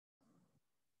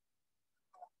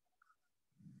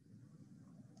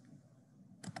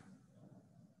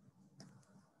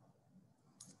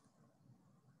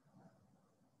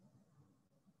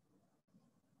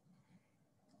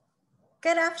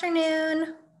Good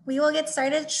afternoon. We will get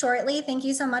started shortly. Thank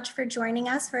you so much for joining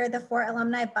us for the For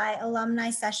Alumni by Alumni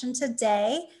session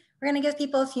today. We're going to give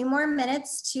people a few more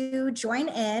minutes to join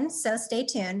in, so stay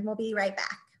tuned. We'll be right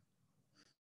back.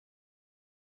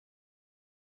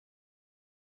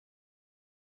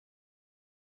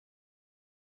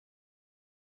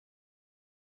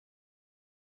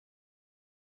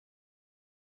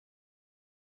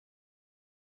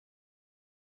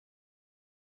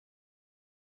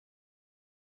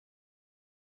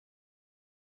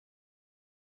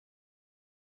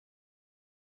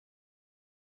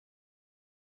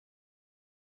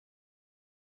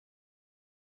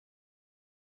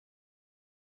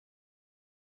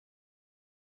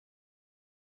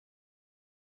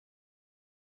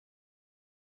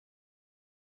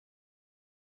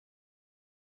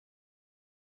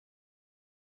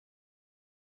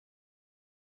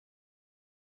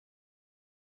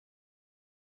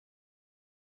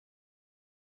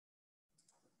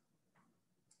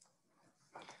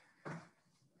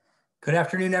 Good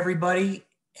afternoon, everybody,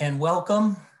 and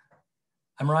welcome.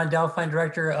 I'm Ron Delphine,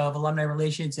 Director of Alumni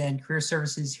Relations and Career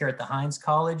Services here at the Heinz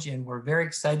College, and we're very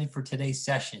excited for today's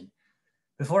session.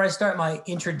 Before I start my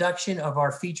introduction of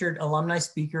our featured alumni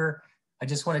speaker, I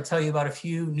just want to tell you about a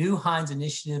few new Heinz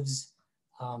initiatives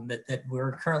that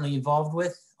we're currently involved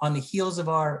with. On the heels of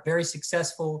our very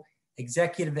successful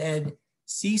Executive Ed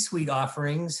C-Suite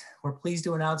offerings, we're pleased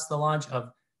to announce the launch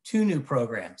of two new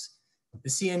programs. The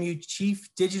CMU Chief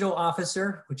Digital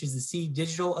Officer, which is the C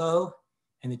Digital O,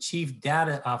 and the Chief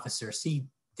Data Officer, C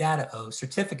Data O,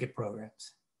 certificate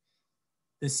programs.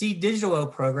 The C Digital O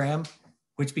program,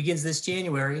 which begins this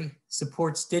January,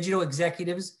 supports digital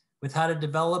executives with how to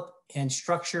develop and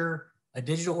structure a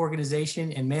digital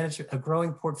organization and manage a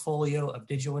growing portfolio of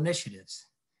digital initiatives.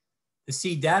 The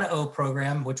C Data O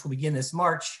program, which will begin this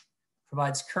March,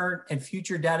 provides current and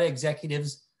future data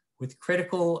executives with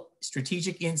critical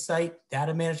strategic insight,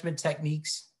 data management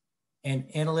techniques, and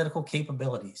analytical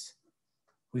capabilities.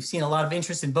 We've seen a lot of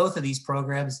interest in both of these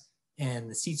programs, and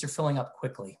the seats are filling up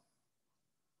quickly.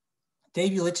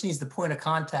 Dave Ulichny is the point of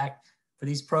contact for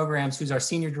these programs, who's our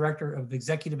Senior Director of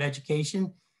Executive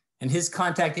Education, and his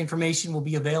contact information will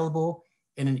be available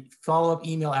in a follow-up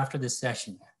email after this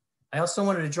session. I also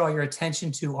wanted to draw your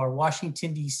attention to our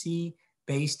Washington,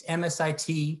 D.C.-based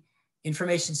MSIT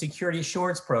Information Security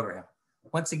Assurance Program.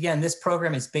 Once again, this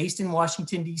program is based in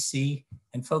Washington, D.C.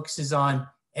 and focuses on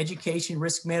education,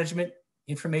 risk management,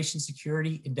 information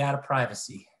security, and data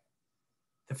privacy.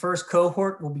 The first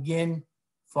cohort will begin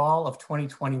fall of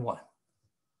 2021.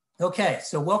 Okay,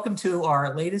 so welcome to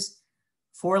our latest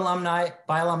For Alumni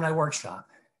by Alumni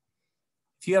workshop.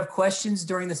 If you have questions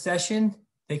during the session,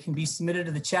 they can be submitted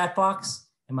to the chat box,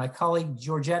 and my colleague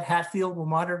Georgette Hatfield will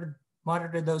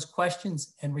monitor those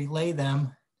questions and relay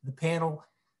them to the panel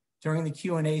during the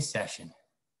Q&A session.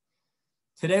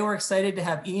 Today, we're excited to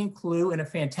have Iain Kloo and a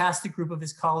fantastic group of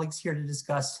his colleagues here to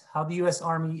discuss how the U.S.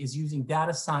 Army is using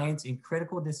data science in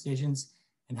critical decisions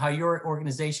and how your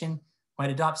organization might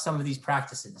adopt some of these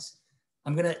practices.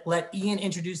 I'm going to let Iain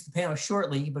introduce the panel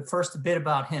shortly, but first a bit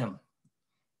about him.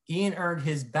 Iain earned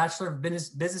his Bachelor of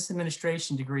Business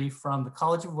Administration degree from the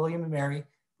College of William & Mary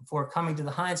before coming to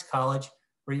the Heinz College,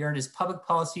 where he earned his public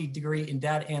policy degree in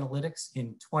data analytics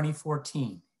in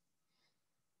 2014.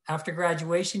 After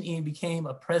graduation, Iain became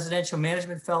a presidential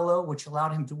management fellow, which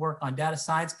allowed him to work on data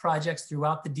science projects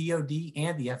throughout the DoD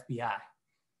and the FBI.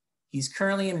 He's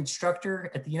currently an instructor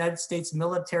at the United States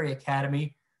Military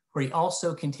Academy, where he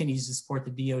also continues to support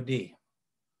the DoD.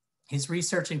 His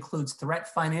research includes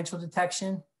threat financial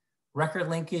detection, record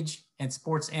linkage, and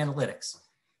sports analytics.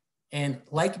 And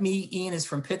like me, Iain is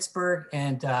from Pittsburgh,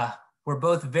 and we're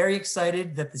both very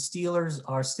excited that the Steelers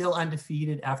are still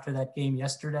undefeated after that game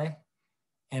yesterday.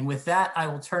 And with that, I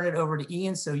will turn it over to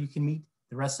Iain so you can meet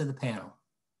the rest of the panel.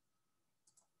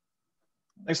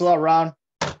 Thanks a lot, Ron.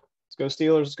 Let's go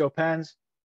Steelers, let's go Pens.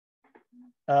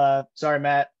 Sorry,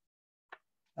 Matt.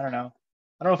 I don't know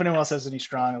if anyone else has any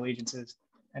strong allegiances.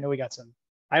 I know we got some.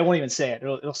 I won't even say it.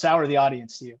 It'll sour the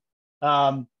audience to you.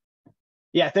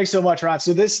 Yeah, thanks so much, Ron.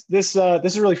 So this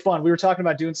is really fun. We were talking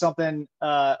about doing something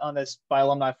on this by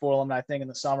alumni for alumni thing in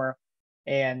the summer,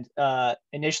 and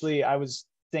initially I was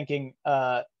thinking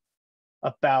about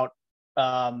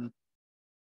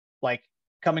like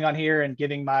coming on here and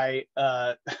giving my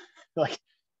like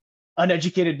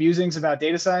uneducated musings about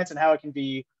data science and how it can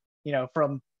be, you know,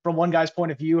 from one guy's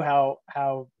point of view,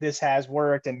 how this has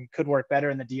worked and could work better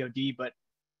in the DoD. But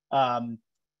I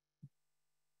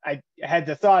had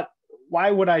the thought,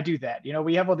 why would I do that? You know,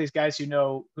 we have all these guys who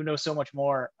know so much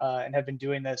more and have been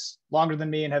doing this longer than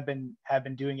me and have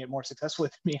been doing it more successfully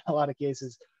than me in a lot of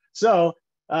cases. So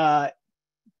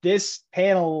this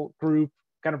panel group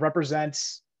kind of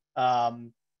represents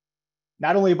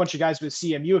not only a bunch of guys with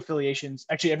CMU affiliations,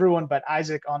 actually everyone but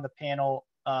Isaac on the panel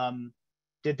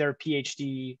did their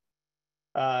PhD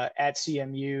at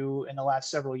CMU in the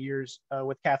last several years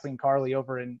with Kathleen Carley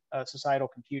over in societal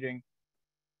computing.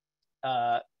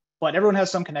 But everyone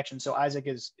has some connection. So Isaac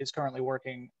is currently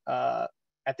working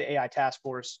at the AI task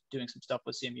force doing some stuff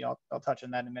with CMU. I'll touch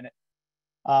on that in a minute.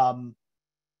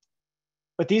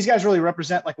 But these guys really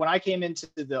represent, like when I came into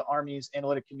the Army's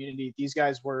analytic community, these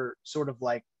guys were sort of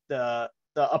like the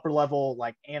upper level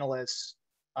like analysts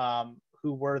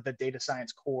who were the data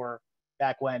science core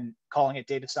back when calling it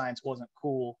data science wasn't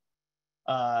cool.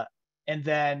 And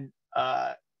then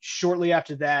shortly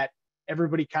after that,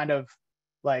 everybody kind of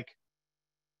like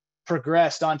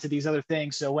progressed onto these other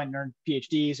things. So went and earned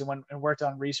PhDs and went and worked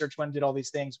on research, went and did all these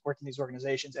things, worked in these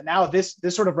organizations. And now this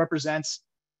sort of represents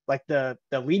like the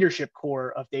leadership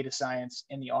core of data science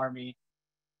in the Army,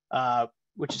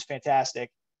 which is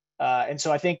fantastic. And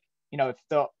so I think, you know, if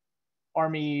the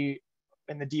Army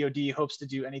and the DoD hopes to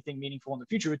do anything meaningful in the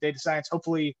future with data science,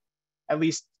 hopefully at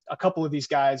least a couple of these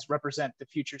guys represent the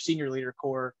future senior leader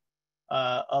core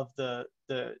of the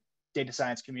data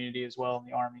science community as well in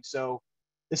the Army. So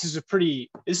this is a pretty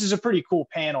cool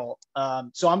panel.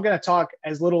 So I'm going to talk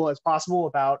as little as possible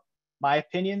about my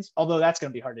opinions, although that's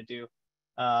going to be hard to do.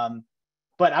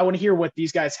 But I want to hear what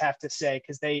these guys have to say,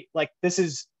 because they like, this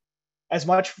is as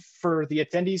much for the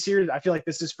attendees here. I feel like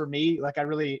this is for me. Like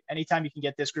anytime you can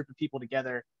get this group of people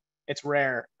together, it's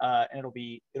rare, and it'll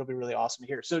be really awesome to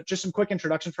hear. So just some quick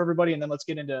introduction for everybody, and then let's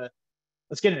get into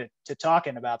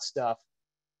talking about stuff.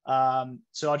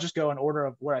 So I'll just go in order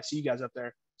of where I see you guys up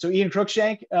there. So Iain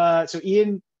Cruickshank. So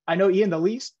Iain, I know Iain the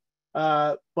least,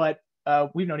 but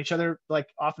we've known each other like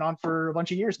off and on for a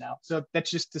bunch of years now. So that's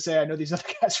just to say I know these other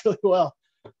guys really well.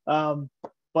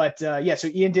 Yeah, so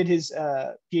Iain did his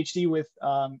PhD with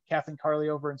Kathleen Carley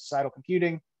over in societal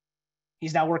computing.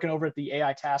 He's now working over at the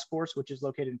AI task force, which is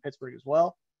located in Pittsburgh as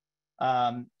well.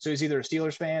 So he's either a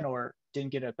Steelers fan or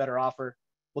didn't get a better offer.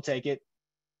 We'll take it.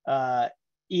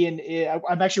 Iain,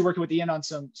 I'm actually working with Iain on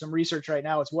some research right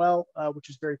now as well, which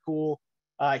is very cool.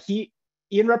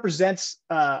 Iain represents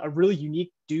a really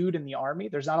unique dude in the Army.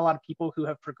 There's not a lot of people who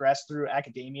have progressed through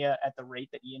academia at the rate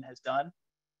that Iain has done.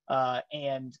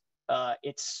 And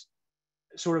it's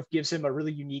sort of gives him a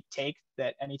really unique take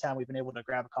that anytime we've been able to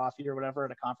grab a coffee or whatever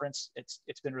at a conference,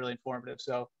 it's been really informative.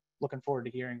 So looking forward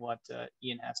to hearing what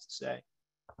Iain has to say.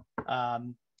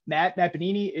 Matt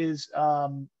Benigni is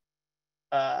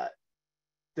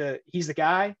he's the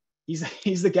guy.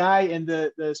 He's the guy in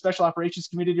the special operations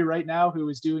community right now who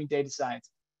is doing data science.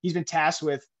 He's been tasked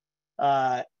with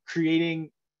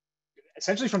creating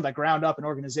essentially from the ground up an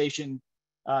organization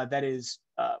that is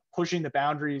pushing the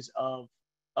boundaries of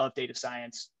data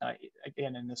science,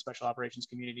 again, in the special operations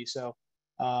community. So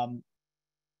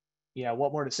yeah,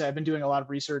 what more to say? I've been doing a lot of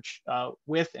research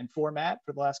with and for Matt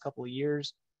for the last couple of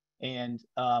years. And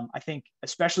I think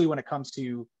especially when it comes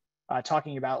to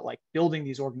talking about like building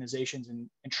these organizations and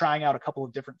trying out a couple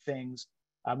of different things,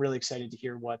 I'm really excited to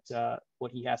hear what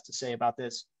he has to say about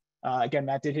this. Again,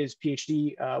 Matt did his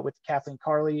PhD with Kathleen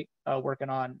Carley, working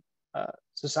on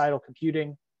societal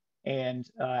computing, and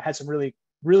had some really,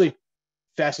 really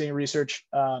fascinating research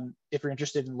if you're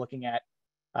interested in looking at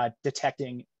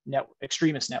detecting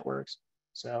extremist networks.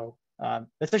 So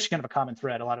that's actually kind of a common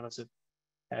thread. A lot of us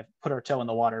have put our toe in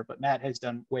the water, but Matt has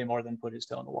done way more than put his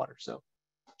toe in the water. So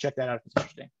check that out if it's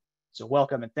interesting. So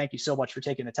welcome, and thank you so much for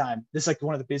taking the time. This is like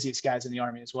one of the busiest guys in the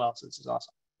Army as well, so this is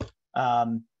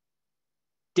awesome.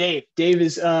 Dave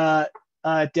is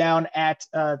down at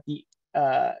the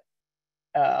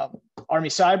Army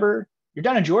Cyber. You're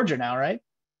down in Georgia now, right?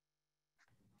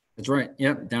 That's right.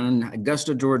 Yep, down in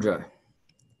Augusta, Georgia.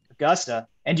 Augusta,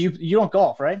 and you don't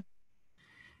golf, right?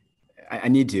 I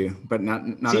need to, but not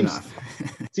enough.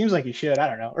 Seems like you should. I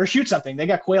don't know, or shoot something. They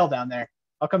got quail down there.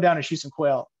 I'll come down and shoot some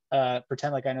quail.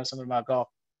 Pretend like I know something about golf.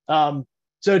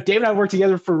 So Dave and I worked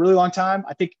together for a really long time.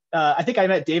 I think I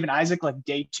met Dave and Isaac like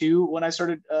day 2 when I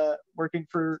started working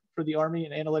for the Army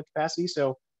in analytic capacity.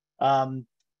 So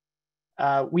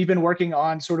we've been working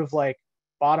on sort of like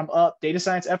bottom up data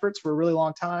science efforts for a really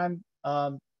long time.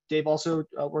 Dave also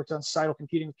worked on societal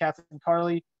computing with Kathleen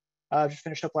Carley, just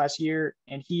finished up last year,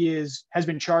 and he has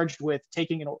been charged with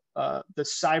taking the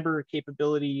cyber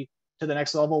capability to the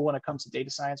next level when it comes to data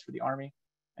science for the Army.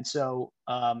 And so,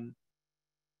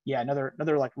 yeah,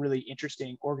 another like really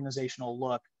interesting organizational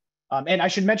look. And I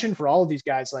should mention for all of these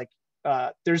guys, like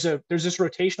there's this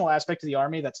rotational aspect to the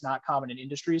Army that's not common in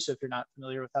industry. So if you're not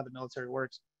familiar with how the military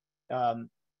works,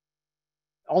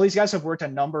 all these guys have worked a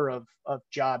number of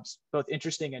jobs, both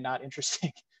interesting and not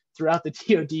interesting, throughout the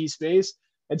DoD space.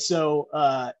 And so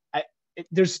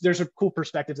there's a cool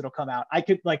perspective that'll come out. I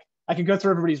could go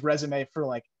through everybody's resume for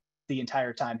like the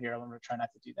entire time here. I'm going to try not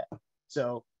to do that.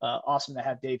 So awesome to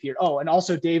have Dave here. Oh, and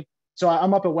also Dave. So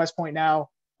I'm up at West Point now.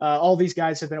 All these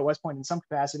guys have been at West Point in some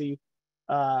capacity,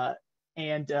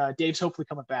 and Dave's hopefully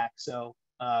coming back. So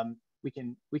we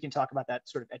can talk about that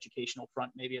sort of educational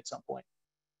front maybe at some point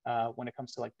when it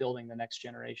comes to like building the next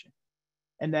generation.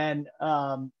 And then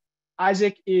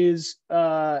Isaac is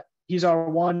he's our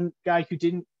one guy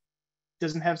who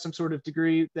doesn't have some sort of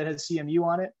degree that has CMU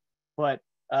on it, but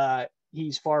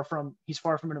he's far from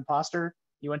an imposter.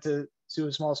 He went to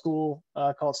a small school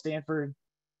called Stanford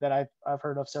that I've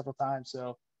heard of several times.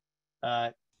 So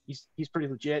he's pretty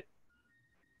legit.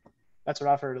 That's what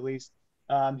I've heard, at least.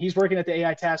 He's working at the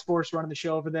AI task force, running the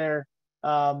show over there.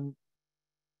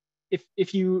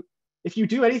 If you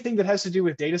do anything that has to do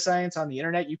with data science on the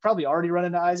internet, you probably already run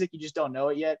into Isaac. You just don't know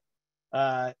it yet.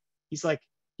 He's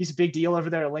a big deal over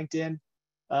there at LinkedIn.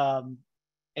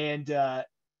 And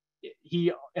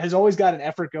he has always got an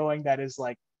effort going that is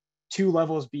like 2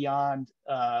 levels beyond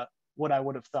what I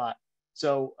would have thought.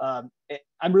 So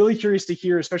I'm really curious to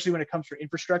hear, especially when it comes to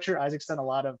infrastructure. Isaac's done a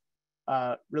lot of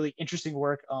really interesting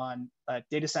work on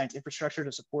data science infrastructure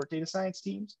to support data science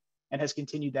teams, and has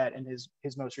continued that in his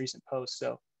most recent post.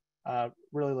 So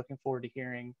really looking forward to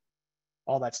hearing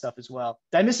all that stuff as well.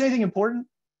 Did I miss anything important?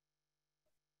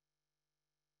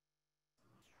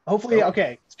 Hopefully,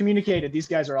 okay, it's communicated. These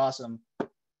guys are awesome.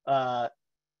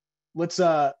 Let's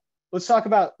talk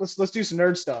about, let's do some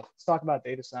nerd stuff. Let's talk about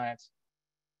data science.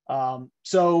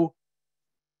 So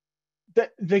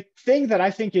the thing that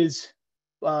I think is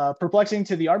perplexing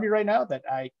to the Army right now, that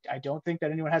I don't think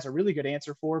that anyone has a really good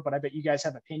answer for, but I bet you guys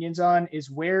have opinions on, is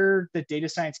where the data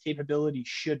science capability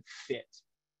should fit.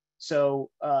 So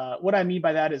what I mean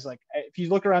by that is, like, if you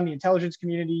look around the intelligence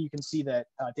community, you can see that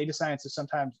data science is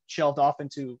sometimes shelved off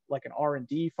into like an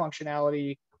R&D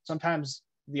functionality. Sometimes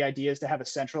the idea is to have a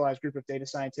centralized group of data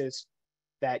scientists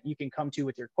that you can come to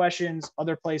with your questions.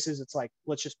 Other places, it's like,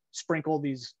 let's just sprinkle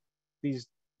these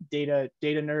data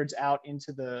nerds out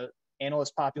into the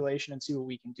analyst population and see what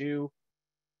we can do.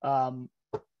 I'm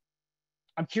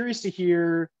curious to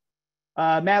hear,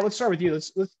 Matt, let's start with you.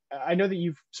 I know that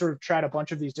you've sort of tried a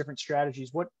bunch of these different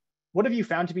strategies. What have you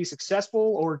found to be successful,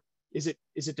 or is it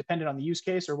dependent on the use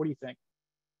case, or what do you think?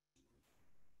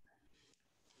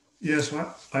 Yes,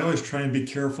 I always try and be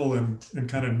careful and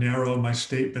kind of narrow my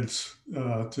statements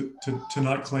to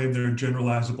not claim they're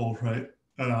generalizable, right?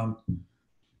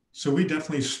 So we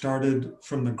definitely started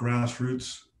from the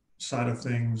grassroots side of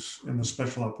things in the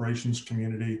special operations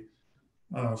community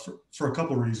for a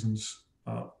couple of reasons.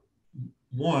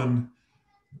 One,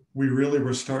 we really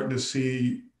were starting to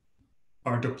see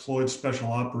our deployed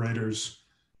special operators,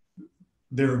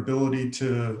 their ability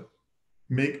to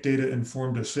make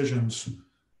data-informed decisions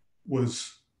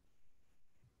was,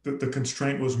 the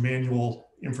constraint was manual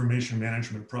information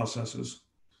management processes.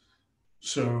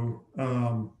 So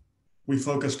we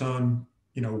focused on,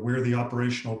 where the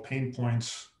operational pain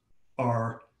points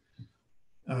are.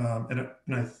 And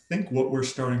I think what we're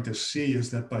starting to see is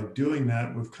that by doing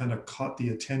that, we've kind of caught the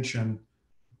attention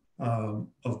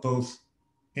of both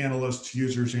analysts,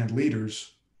 users, and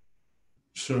leaders.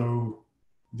 So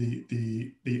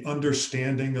the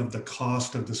understanding of the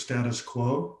cost of the status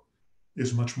quo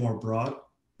is much more broad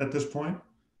at this point.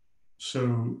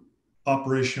 So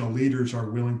operational leaders are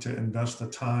willing to invest the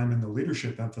time and the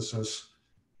leadership emphasis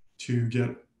to get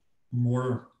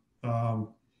more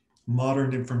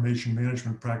modern information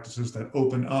management practices that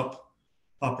open up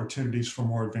opportunities for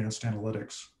more advanced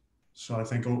analytics. So I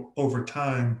think over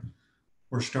time,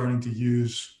 we're starting to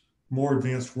use more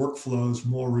advanced workflows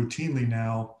more routinely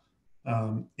now,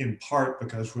 in part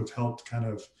because we've helped kind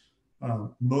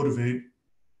of motivate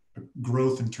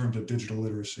growth in terms of digital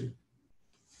literacy.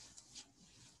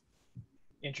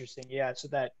 Interesting. Yeah. So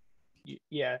that,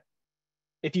 yeah,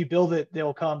 if you build it,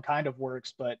 they'll come kind of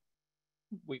works, but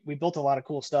we built a lot of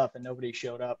cool stuff and nobody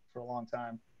showed up for a long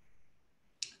time.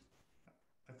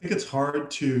 I think it's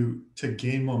hard to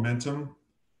gain momentum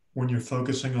when you're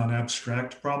focusing on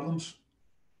abstract problems.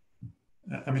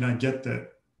 I mean, I get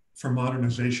that for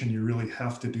modernization, you really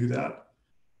have to do that.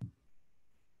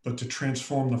 But to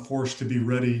transform the force to be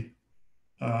ready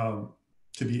to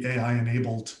be AI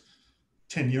enabled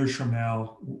 10 years from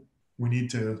now, we need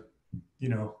to,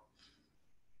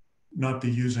 not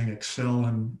be using Excel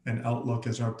and Outlook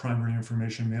as our primary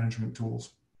information management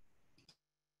tools.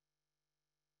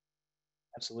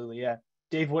 Absolutely, yeah.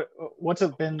 Dave, what's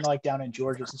it been like down in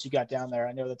Georgia since you got down there?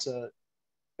 I know that's a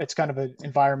it's kind of an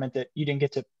environment that you didn't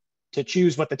get to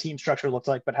choose what the team structure looks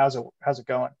like, but how's it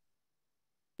going?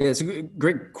 Yeah, it's a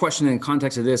great question in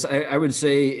context of this. I would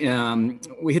say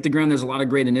we hit the ground. There's a lot of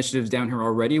great initiatives down here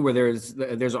already where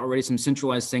there's already some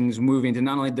centralized things moving to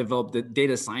not only develop the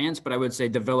data science, but I would say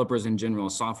developers in general,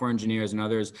 software engineers and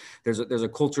others. There's a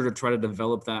culture to try to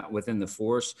develop that within the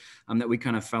force that we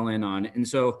kind of fell in on. And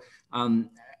so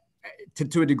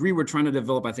to a degree, we're trying to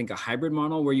develop, I think, a hybrid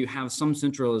model where you have some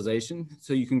centralization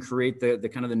so you can create the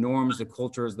kind of the norms, the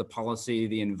cultures, the policy,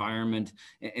 the environment,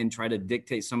 and try to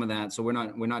dictate some of that. So we're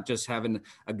not just having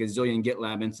a gazillion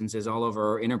GitLab instances all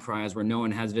over our enterprise where no one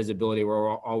has visibility, where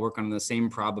we're all working on the same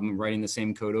problem and writing the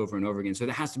same code over and over again. So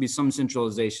there has to be some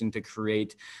centralization to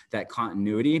create that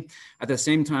continuity. At the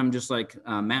same time, just like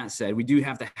Matt said, we do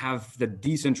have to have the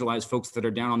decentralized folks that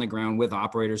are down on the ground with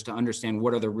operators to understand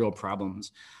what are the real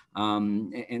problems.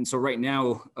 And so right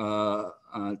now,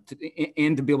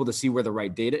 to be able to see where the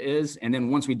right data is. And then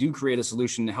once we do create a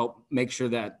solution to help make sure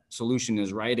that solution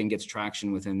is right and gets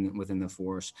traction within the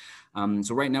force.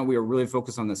 So right now we are really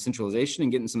focused on the centralization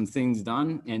and getting some things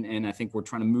done. And I think we're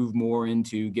trying to move more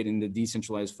into getting the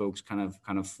decentralized folks kind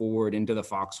of forward into the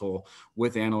foxhole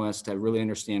with analysts to really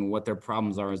understand what their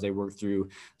problems are as they work through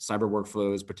cyber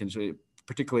workflows,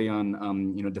 particularly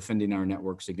on defending our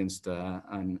networks against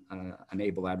an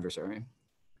able adversary.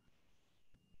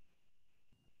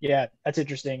 Yeah, that's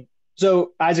interesting.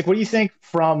 So Isaac, what do you think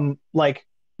from like,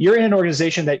 you're in an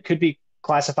organization that could be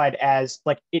classified as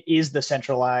like it is the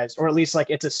centralized, or at least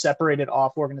like it's a separated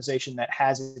off organization that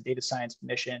has a data science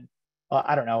mission.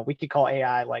 I don't know, we could call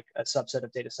AI like a subset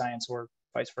of data science or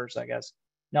vice versa, I guess.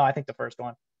 No, I think the first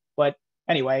one. But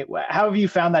anyway, how have you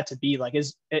found that to be? Like,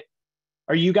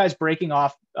 are you guys breaking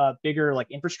off bigger like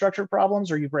infrastructure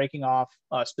problems? Or are you breaking off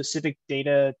specific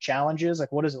data challenges?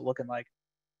 Like, what is it looking like?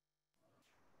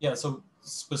 Yeah, so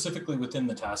specifically within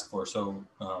the task force, so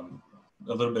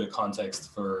a little bit of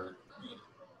context for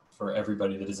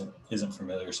everybody that isn't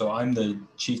familiar. So I'm the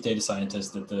chief data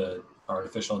scientist at the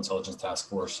Artificial Intelligence Task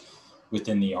Force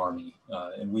within the Army,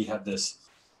 and we have this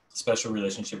special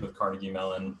relationship with Carnegie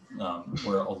Mellon,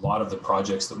 where a lot of the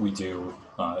projects that we do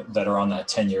that are on that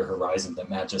 10-year horizon that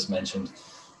Matt just mentioned,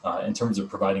 in terms of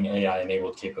providing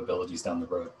AI-enabled capabilities down the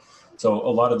road. So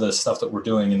a lot of the stuff that we're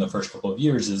doing in the first couple of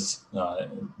years is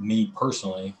me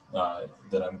personally,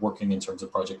 that I'm working in terms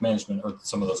of project management or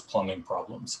some of those plumbing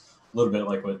problems. A little bit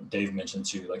like what Dave mentioned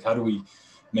too, like how do we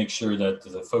make sure that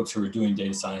the folks who are doing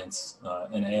data science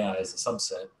and AI as a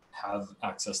subset have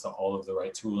access to all of the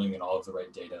right tooling and all of the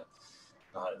right data.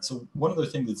 So one other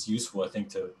thing that's useful, I think,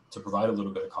 to provide a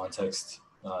little bit of context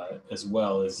as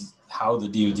well is how the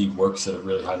DoD works at a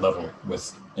really high level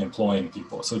with employing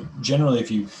people. So generally, if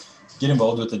you get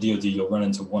involved with the DoD, you'll run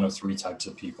into one of three types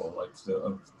of people. Like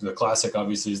the classic,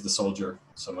 obviously, is the soldier,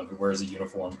 someone who wears a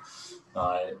uniform.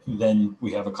 Then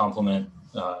we have a complement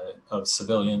of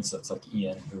civilians, that's like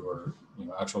Iain, who are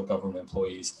actual government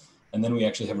employees. And then we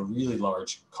actually have a really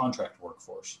large contract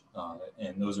workforce.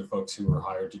 And those are folks who are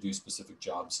hired to do specific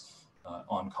jobs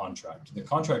on contract. The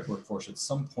contract workforce at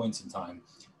some points in time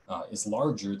is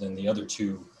larger than the other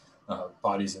two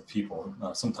bodies of people,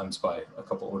 sometimes by a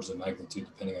couple orders of magnitude,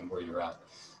 depending on where you're at.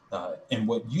 And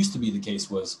what used to be the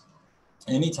case was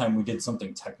anytime we did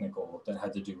something technical that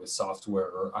had to do with software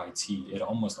or IT, it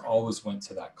almost always went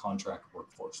to that contract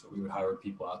workforce, that we would hire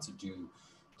people out to do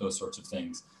those sorts of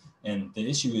things. And the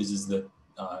issue is that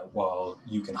while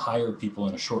you can hire people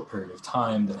in a short period of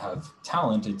time that have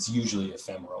talent, it's usually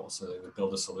ephemeral. So they would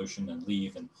build a solution and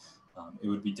leave, and it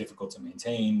would be difficult to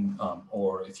maintain.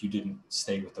 Or if you didn't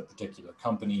stay with a particular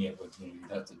company, it would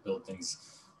you'd have to build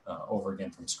things over again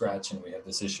from scratch. And we have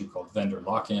this issue called vendor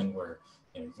lock-in, where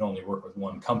you can only work with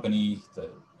one company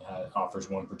that offers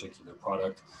one particular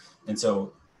product. And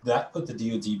so that put the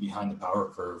DoD behind the power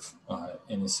curve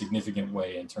in a significant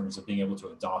way in terms of being able to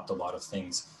adopt a lot of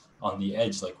things on the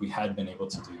edge like we had been able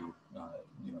to do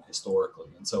historically.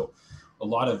 And so a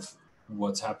lot of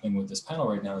what's happening with this panel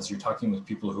right now is you're talking with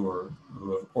people who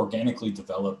have organically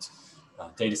developed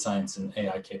data science and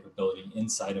AI capability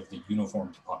inside of the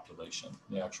uniformed population,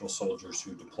 the actual soldiers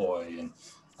who deploy and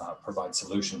provide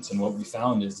solutions. And what we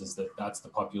found is that that's the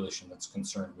population that's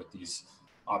concerned with these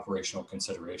operational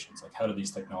considerations. Like, how do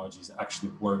these technologies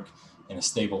actually work in a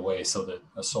stable way so that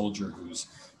a soldier who's,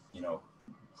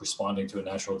 responding to a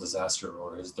natural disaster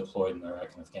or is deployed in Iraq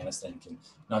and Afghanistan can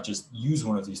not just use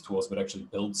one of these tools, but actually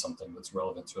build something that's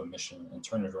relevant to a mission and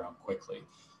turn it around quickly.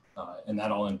 And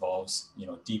that all involves,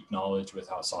 deep knowledge with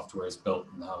how software is built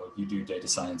and how you do data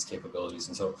science capabilities.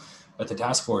 And so at the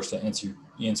task force, to answer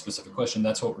Ian's specific question,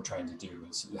 that's what we're trying to do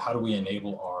is how do we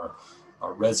enable our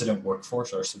resident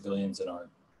workforce, our civilians and our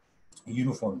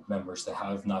uniformed members to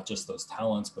have not just those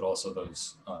talents, but also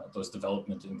those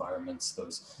development environments,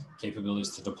 those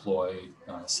capabilities to deploy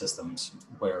systems,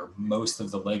 where most of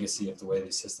the legacy of the way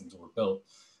these systems were built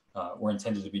were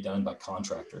intended to be done by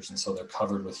contractors. And so they're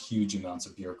covered with huge amounts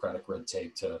of bureaucratic red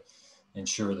tape to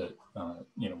ensure that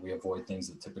we avoid things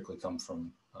that typically come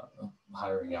from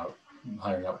hiring out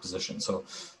positions. So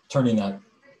turning that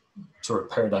sort of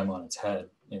paradigm on its head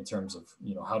in terms of,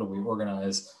 how do we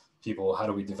organize people, how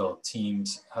do we develop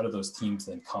teams, how do those teams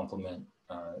then complement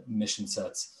mission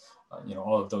sets,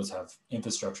 all of those have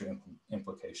infrastructure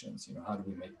implications. How do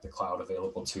we make the cloud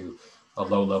available to a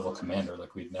low-level commander?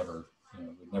 Like we've never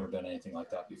done anything like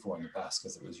that before in the past,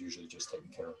 because it was usually just taken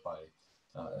care of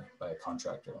by a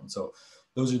contractor. And so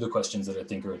those are the questions that I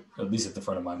think are at least at the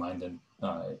front of my mind in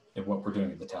what we're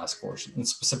doing at the task force, and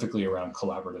specifically around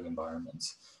collaborative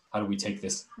environments. How do we take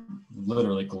this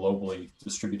literally globally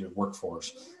distributed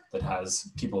workforce that has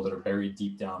people that are buried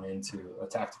deep down into a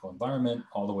tactical environment,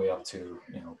 all the way up to,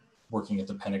 working at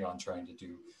the Pentagon trying to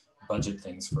do budget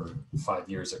things for 5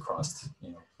 years across,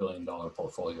 billion-dollar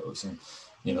portfolios. And,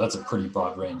 that's a pretty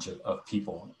broad range of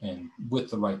people. And with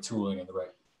the right tooling and the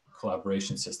right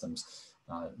collaboration systems,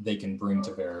 they can bring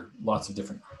to bear lots of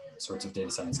different sorts of data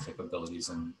science capabilities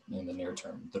in the near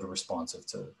term that are responsive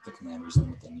to the commanders and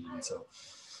what they need. And so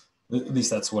at least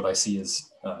that's what I see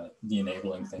as the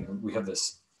enabling thing. We have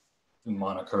this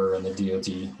moniker in the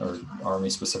DoD or Army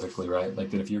specifically, right? Like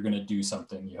that if you're going to do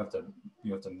something, you have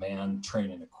to man,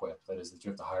 train, and equip. That is, that you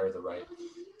have to hire the right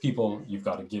people. You've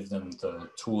got to give them the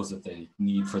tools that they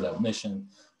need for that mission.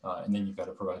 And then you've got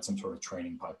to provide some sort of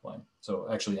training pipeline. So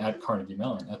actually at Carnegie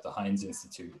Mellon, at the Heinz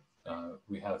Institute,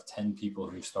 we have 10 people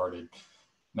who started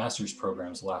master's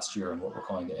programs last year in what we're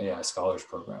calling the AI Scholars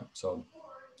Program. So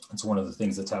it's one of the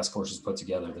things the task force has put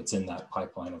together that's in that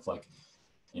pipeline of like,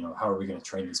 how are we going to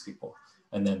train these people?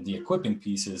 And then the equipping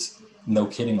piece is, no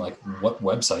kidding, like what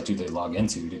website do they log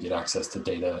into to get access to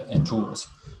data and tools,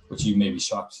 which you may be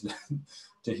shocked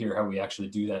to hear how we actually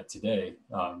do that today.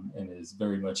 And is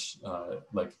very much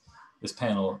like this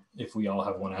panel, if we all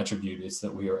have one attribute, it's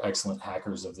that we are excellent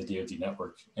hackers of the DoD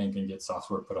network and can get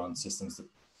software put on systems that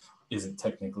isn't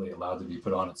technically allowed to be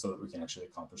put on it so that we can actually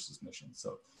accomplish this mission.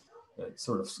 So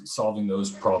sort of solving those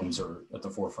problems are at the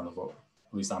forefront of what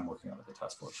at least I'm working on at the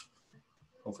task force.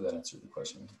 Hopefully that answered the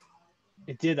question.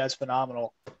 It did. That's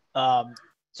phenomenal.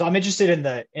 So I'm interested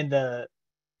in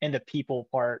the people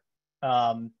part.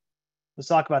 Let's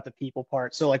talk about the people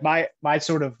part. So like my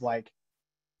sort of like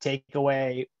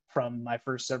takeaway from my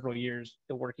first several years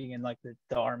working in like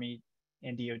the Army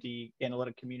and DoD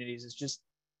analytic communities is just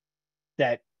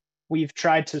that we've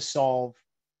tried to solve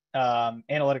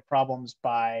analytic problems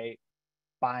by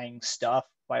buying stuff,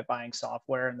 by buying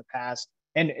software in the past.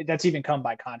 And that's even come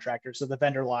by contractors. So the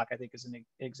vendor lock, I think, is an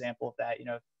example of that.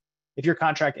 If your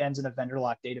contract ends in a vendor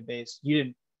lock database, you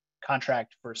didn't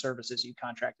contract for services, you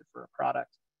contracted for a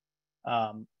product.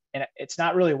 And it's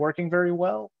not really working very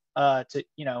well. I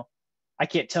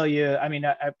can't tell you, I mean,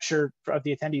 I'm sure of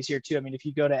the attendees here too. I mean, if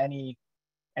you go to any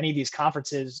of these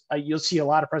conferences, you'll see a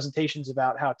lot of presentations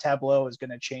about how Tableau is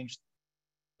going to change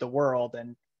the world.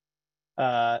 And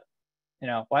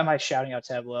why am I shouting out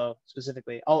Tableau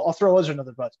specifically? I'll throw those under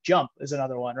the bus. Jump is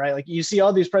another one, right? Like you see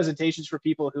all these presentations for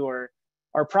people who are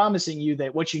promising you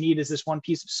that what you need is this one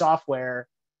piece of software.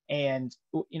 And,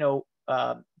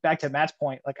 back to Matt's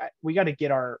point, like we got to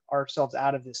get ourselves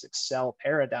out of this Excel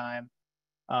paradigm.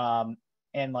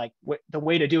 And like the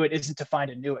way to do it isn't to find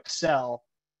a new Excel.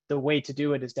 The way to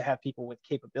do it is to have people with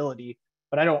capability.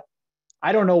 But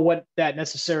I don't know what that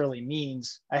necessarily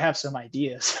means. I have some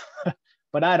ideas.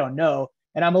 But I don't know.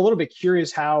 And I'm a little bit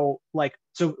curious how,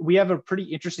 so we have a pretty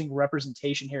interesting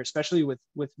representation here, especially with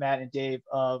Matt and Dave,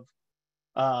 of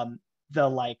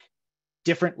the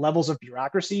different levels of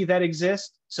bureaucracy that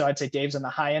exist. So I'd say Dave's on the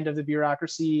high end of the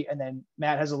bureaucracy, and then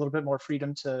Matt has a little bit more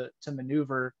freedom to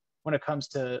maneuver when it comes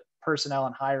to personnel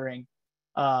and hiring.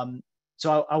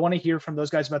 So I want to hear from those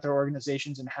guys about their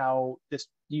organizations and how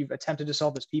you've attempted to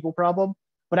solve this people problem.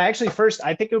 But I think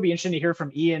it would be interesting to hear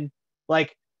from Iain,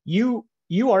 like you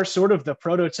are sort of the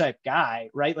prototype guy,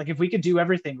 right? Like if we could do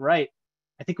everything right,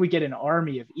 I think we get an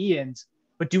army of Ians,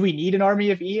 but do we need an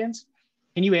army of Ians?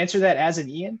 Can you answer that as an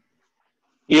Iain?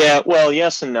 Yeah, well,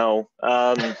 yes and no.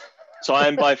 So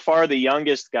I'm by far the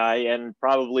youngest guy and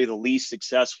probably the least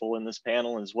successful in this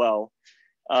panel as well.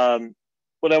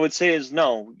 What I would say is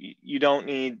no, you don't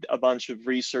need a bunch of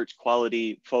research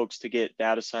quality folks to get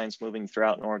data science moving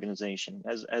throughout an organization.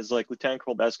 As like Lieutenant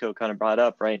Colonel Beskow kind of brought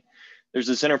up, right? There's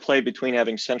this interplay between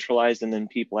having centralized and then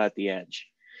people at the edge.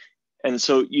 And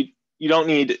so you don't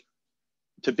need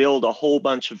to build a whole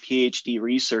bunch of PhD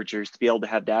researchers to be able to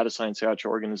have data science throughout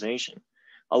your organization.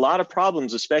 A lot of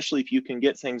problems, especially if you can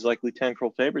get things like Lieutenant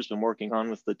Colonel Faber's been working on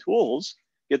with the tools,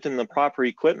 get them the proper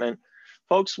equipment.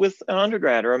 Folks with an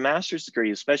undergrad or a master's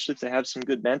degree, especially if they have some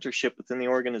good mentorship within the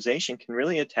organization, can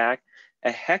really attack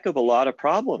a heck of a lot of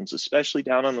problems, especially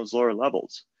down on those lower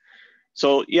levels.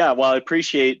 So yeah, while I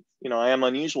appreciate, I am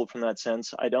unusual from that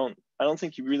sense, I don't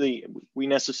think we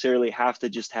necessarily have to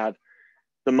just have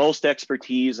the most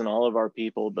expertise in all of our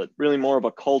people, but really more of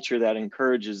a culture that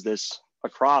encourages this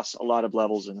across a lot of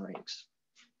levels and ranks.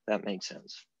 That makes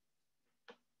sense.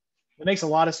 It makes a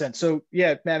lot of sense. So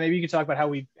yeah, Matt, maybe you could talk about how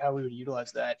we would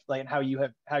utilize that, like, and how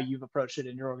you've approached it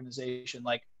in your organization.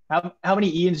 Like, how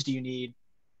many Ians do you need?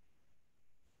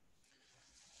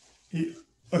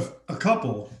 A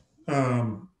couple.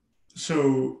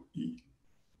 So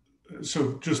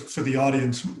just for the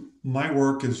audience, my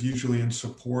work is usually in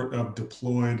support of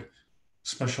deployed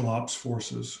special ops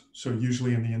forces. So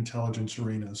usually in the intelligence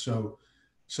arena. So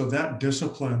that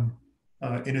discipline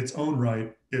in its own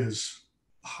right is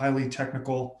highly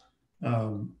technical.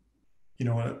 I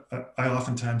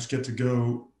oftentimes get to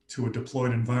go to a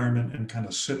deployed environment and kind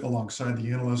of sit alongside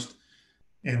the analyst.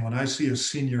 And when I see a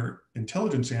senior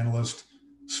intelligence analyst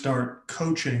start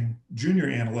coaching junior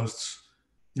analysts,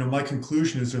 my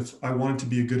conclusion is if I wanted to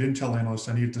be a good intel analyst,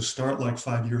 I needed to start like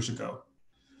 5 years ago.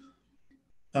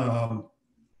 So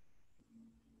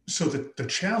the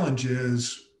challenge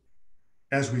is,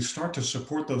 as we start to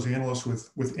support those analysts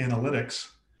with analytics,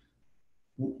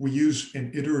 we use an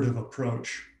iterative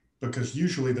approach, because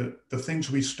usually the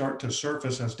things we start to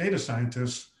surface as data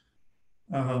scientists,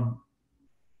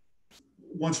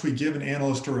 once we give an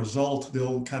analyst a result,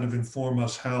 they'll kind of inform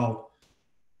us how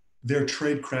their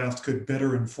tradecraft could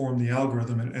better inform the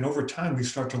algorithm. And over time, we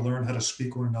start to learn how to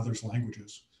speak one another's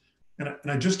languages. And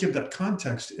I just give that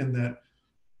context in that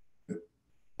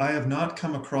I have not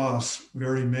come across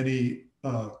very many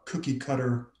cookie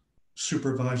cutter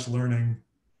supervised learning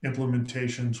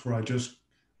implementations where I just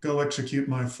go execute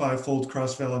my 5-fold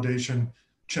cross validation,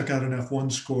 check out an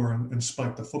F1 score and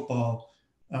spike the football.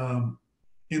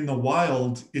 In the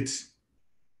wild,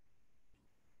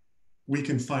 we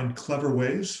can find clever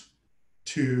ways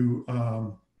to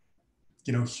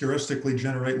heuristically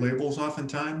generate labels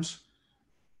oftentimes,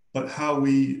 but how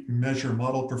we measure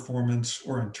model performance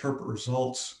or interpret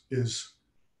results is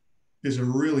a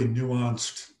really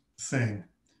nuanced thing.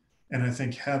 And I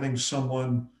think having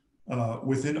someone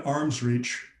within arm's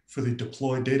reach for the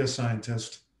deployed data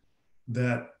scientist,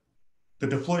 that the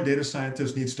deployed data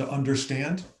scientist needs to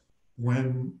understand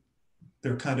when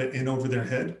they're kind of in over their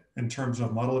head in terms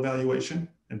of model evaluation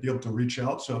and be able to reach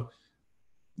out. So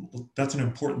that's an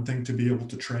important thing to be able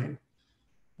to train.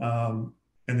 And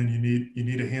then you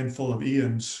need a handful of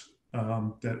Ians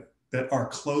that are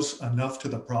close enough to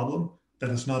the problem that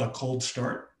it's not a cold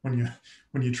start when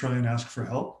you try and ask for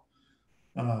help.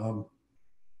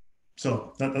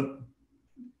 So that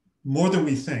more than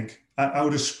we think. I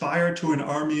would aspire to an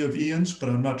army of Ians, but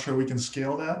I'm not sure we can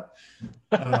scale that.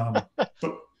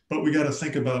 But we got to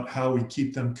think about how we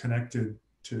keep them connected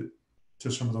to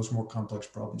some of those more complex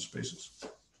problem spaces.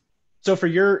 So for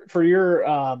your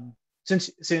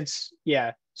since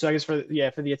yeah, so I guess for the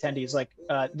attendees, like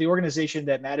the organization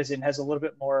that Matt is in has a little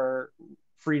bit more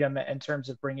freedom in terms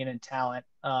of bringing in talent.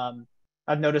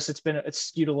 I've noticed it's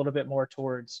skewed a little bit more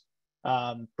towards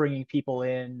bringing people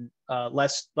in,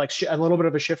 less like a little bit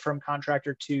of a shift from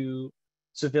contractor to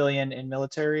civilian and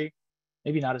military,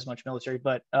 maybe not as much military,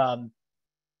 but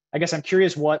I guess I'm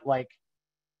curious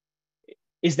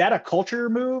is that a culture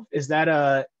move? Does that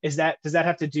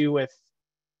have to do with,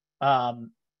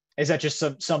 is that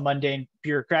just some mundane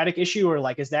bureaucratic issue, or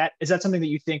like, is that something that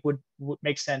you think would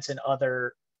make sense in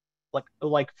other,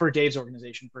 like for Dave's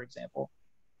organization, for example?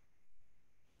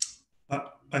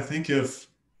 I think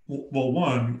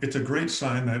one, it's a great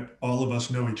sign that all of us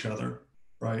know each other,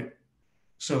 right?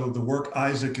 So the work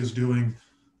Isaac is doing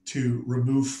to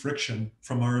remove friction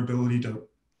from our ability to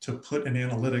put an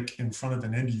analytic in front of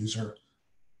an end user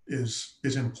is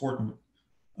important.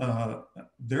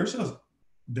 There's a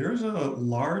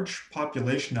large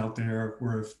population out there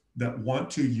that want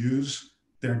to use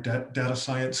their data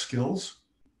science skills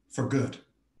for good,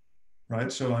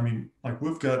 right? So I mean, like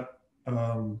we've got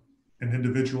an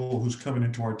individual who's coming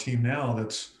into our team now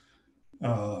that's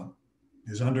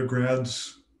his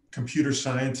undergrad's computer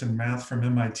science and math from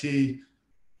MIT,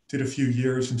 did a few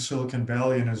years in Silicon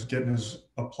Valley and is getting his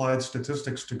applied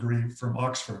statistics degree from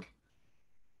Oxford,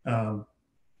 but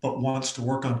wants to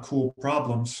work on cool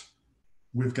problems.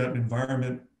 We've got an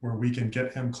environment where we can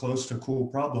get him close to cool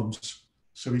problems.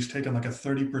 So he's taken like a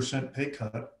 30% pay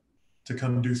cut to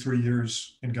come do 3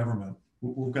 years in government.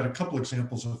 We've got a couple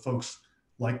examples of folks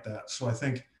like that. So I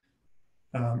think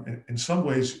in some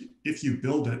ways, if you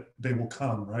build it, they will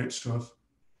come, right? So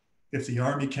if the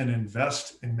Army can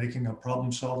invest in making a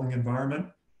problem-solving environment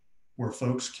where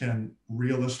folks can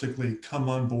realistically come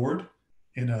on board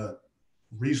in a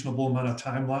reasonable amount of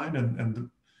timeline, and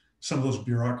some of those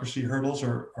bureaucracy hurdles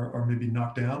are maybe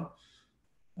knocked down,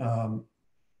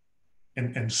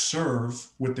 and serve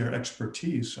with their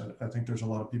expertise, I think there's a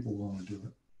lot of people willing to do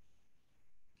it.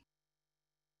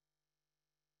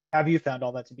 Have you found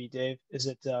all that to be, Dave? Is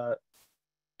it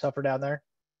tougher down there?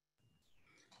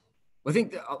 Well, I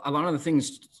think a lot of the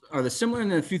things are similar,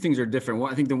 and a few things are different.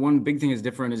 Well, I think the one big thing is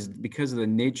different is because of the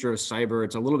nature of cyber,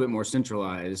 it's a little bit more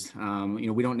centralized.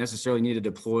 We don't necessarily need to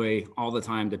deploy all the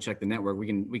time to check the network.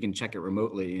 We can check it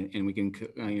remotely, and we can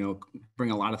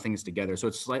bring a lot of things together. So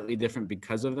it's slightly different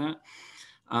because of that.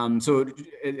 So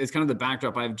it's kind of the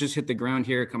backdrop. I've just hit the ground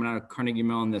here coming out of Carnegie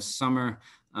Mellon this summer.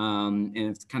 And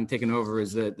it's kind of taken over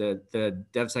as the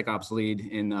DevSecOps lead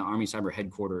in the Army Cyber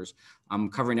Headquarters. I'm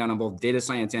covering down on both data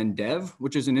science and dev,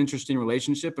 which is an interesting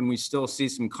relationship. And we still see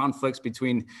some conflicts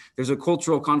there's a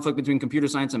cultural conflict between computer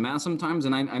science and math sometimes,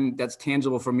 and that's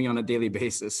tangible for me on a daily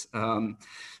basis.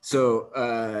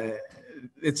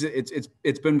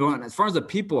 It's been going. As far as the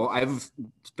people, I've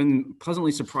been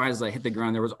pleasantly surprised as I hit the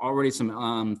ground. There was already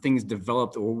some things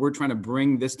developed, or we're trying to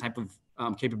bring this type of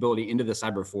capability into the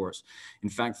cyber force. In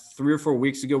fact, 3 or 4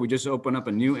 weeks ago, we just opened up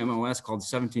a new MOS called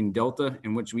 17 Delta,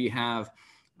 in which we have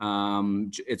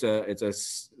it's a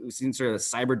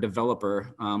cyber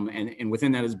developer, and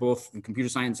within that is both the computer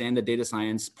science and the data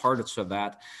science parts of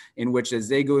that, in which as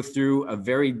they go through a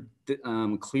very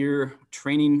clear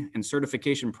training and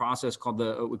certification process called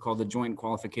what we call the joint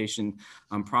qualification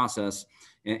process,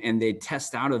 and they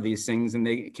test out of these things, and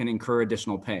they can incur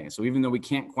additional pay. So even though we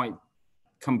can't quite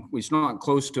we're not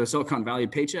close to a Silicon Valley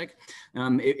paycheck,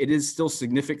 it is still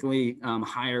significantly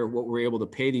higher what we're able to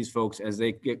pay these folks as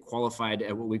they get qualified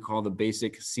at what we call the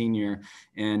basic, senior,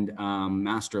 and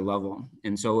master level.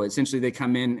 And so essentially they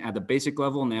come in at the basic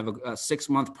level, and they have a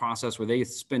 6-month process where they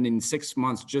spending 6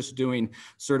 months just doing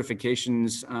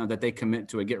certifications that they commit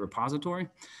to a Git repository.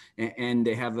 And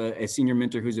they have a senior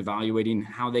mentor who's evaluating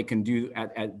how they can do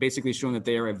at basically showing that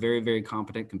they are a very, very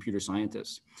competent computer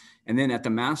scientist. And then at the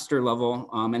master level,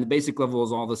 and the basic level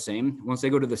is all the same. Once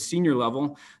they go to the senior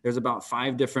level, there's about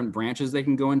 5 different branches they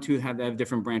can go into, they have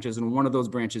different branches. And one of those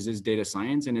branches is data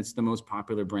science, and it's the most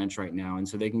popular branch right now. And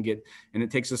so they can get, and it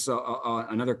takes us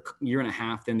another 1.5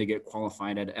 years then to get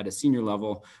qualified at a senior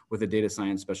level with a data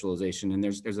science specialization. And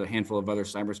there's a handful of other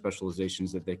cyber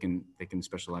specializations that they can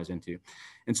specialize into.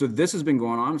 And so this has been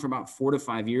going on for about 4 to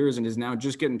 5 years, and is now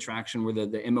just getting traction where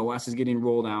the MOS is getting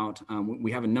rolled out.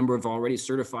 We have a number of already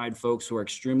certified folks who are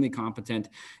extremely competent,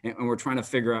 and we're trying to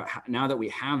figure out now that we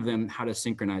have them, how to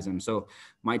synchronize them. So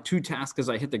my 2 tasks as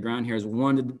I hit the ground here is,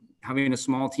 one, having a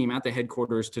small team at the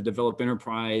headquarters to develop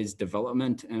enterprise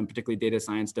development, and particularly data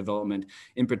science development,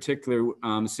 in particular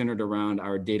centered around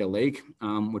our data lake,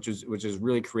 which is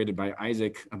really created by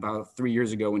Isaac about 3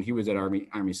 years ago when he was at Army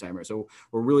Cyber. So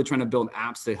we're really trying to build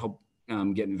apps to help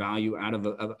getting value out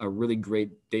of a really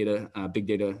great big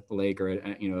data lake, or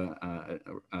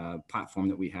a platform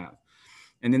that we have.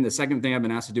 And then the second thing I've been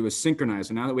asked to do is synchronize.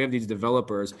 So now that we have these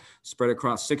developers spread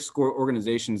across 6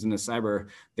 organizations in the cyber,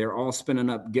 they're all spinning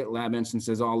up GitLab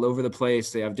instances all over the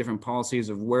place. They have different policies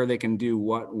of where they can do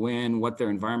what, when, what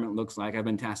their environment looks like. I've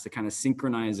been tasked to kind of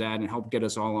synchronize that and help get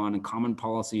us all on common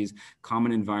policies,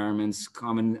 common environments,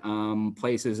 common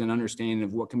places, and understanding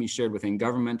of what can be shared within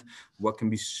government, what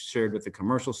can be shared with the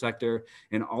commercial sector,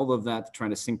 and all of that to try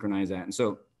to synchronize that. And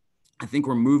so I think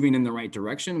we're moving in the right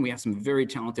direction. We have some very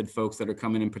talented folks that are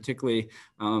coming in, particularly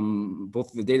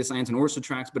both the data science and ORSA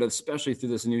tracks, but especially through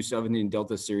this new 17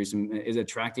 Delta series is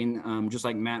attracting, just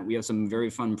like Matt, we have some very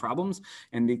fun problems.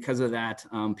 And because of that,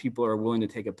 people are willing to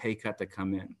take a pay cut to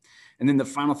come in. And then the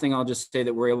final thing I'll just say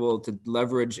that we're able to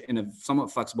leverage in a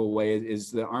somewhat flexible way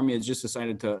is the Army has just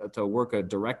decided to work a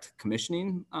direct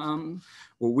commissioning.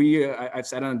 I've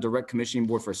sat on a direct commissioning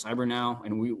board for cyber now,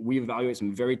 and we evaluate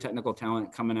some very technical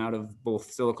talent coming out of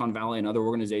both Silicon Valley and other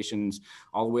organizations,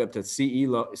 all the way up to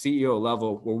CEO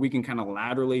level, where we can kind of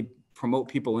laterally promote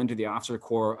people into the officer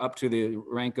corps up to the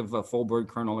rank of a full bird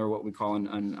colonel, or what we call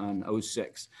an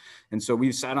 06. And so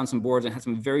we've sat on some boards and had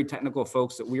some very technical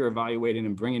folks that we are evaluating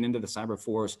and bringing into the cyber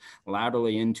force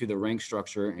laterally into the rank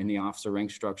structure, in the officer rank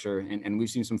structure. And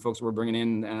we've seen some folks we're bringing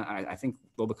in, I think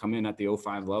they'll come in at the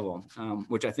 05 level,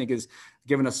 which I think is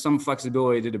giving us some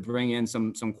flexibility to bring in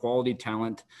some quality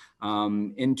talent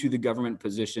into the government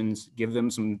positions, give them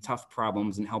some tough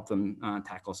problems and help them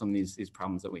tackle some of these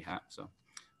problems that we have. So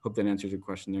hope that answers your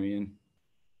question there, Iain.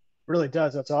 Really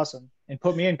does. That's awesome. And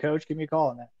put me in, coach. Give me a call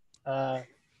on that.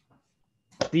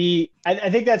 I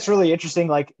think that's really interesting.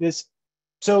 Like this.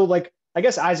 So like, I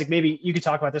guess, Isaac, maybe you could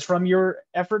talk about this from your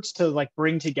efforts to like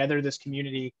bring together this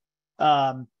community.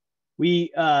 A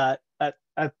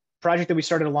project that we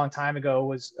started a long time ago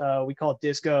was we call it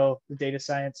DISCO, the Data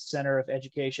Science Center of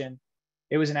Education.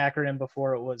 It was an acronym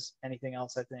before it was anything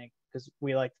else, I think, because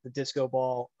we liked the disco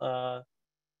ball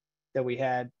that we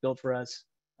had built for us.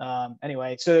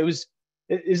 Anyway, so it was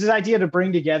this idea to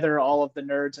bring together all of the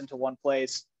nerds into one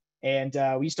place. And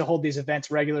we used to hold these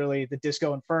events regularly, the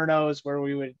Disco Infernos, where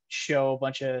we would show a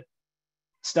bunch of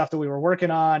stuff that we were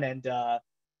working on. And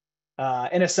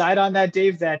aside on that,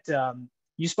 Dave, that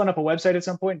you spun up a website at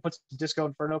some point and put some Disco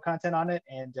Inferno content on it.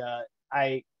 And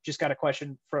I just got a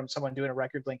question from someone doing a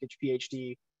record linkage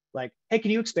PhD, like, hey,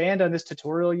 can you expand on this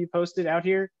tutorial you posted out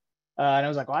here? And I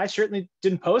was like, well, I certainly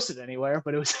didn't post it anywhere,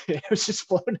 but it was just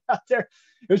floating out there.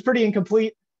 It was pretty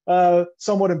incomplete,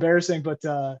 somewhat embarrassing, but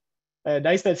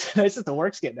nice that the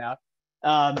work's getting out.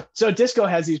 So Disco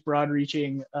has these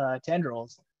broad-reaching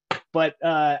tendrils, but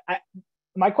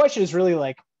my question is really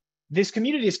like, this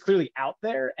community is clearly out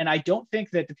there, and I don't think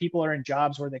that the people are in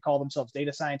jobs where they call themselves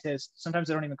data scientists. Sometimes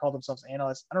they don't even call themselves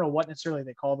analysts. I don't know what necessarily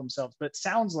they call themselves, but it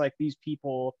sounds like these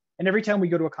people, and every time we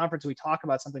go to a conference, we talk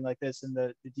about something like this in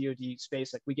the DoD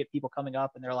space, like we get people coming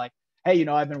up and they're like, hey, you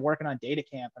know, I've been working on data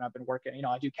camp and I've been working, you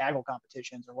know, I do Kaggle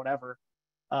competitions or whatever.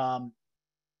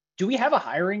 Do we have a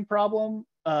hiring problem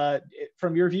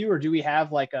from your view, or do we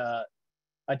have like a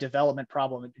development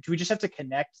problem? Do we just have to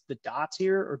connect the dots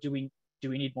here, or do we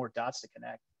need more dots to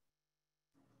connect?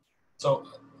 So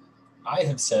I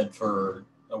have said for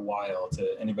a while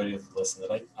to anybody that's listened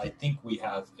that I think we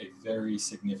have a very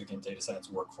significant data science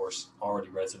workforce already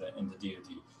resident in the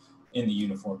DoD, in the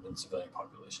uniformed and civilian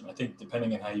population. I think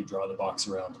depending on how you draw the box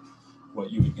around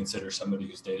what you would consider somebody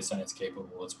who's data science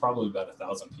capable, it's probably about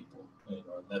 1,000 people. You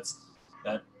know,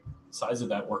 that size of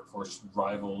that workforce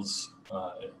rivals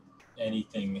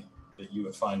anything that you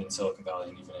would find in Silicon Valley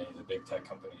and even any of the big tech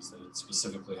companies that had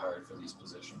specifically hired for these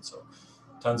positions. So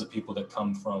tons of people that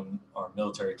come from our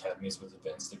military academies with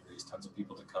advanced degrees, tons of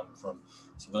people that come from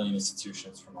civilian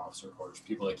institutions, from officer corps,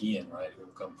 people like Iain, right, who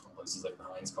come from places like the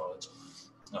Heinz College.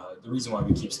 The reason why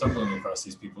we keep stumbling across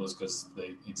these people is because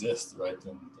they exist, right?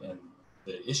 And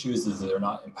the issue is that they're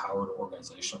not empowered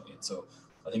organizationally. And so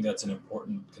I think that's an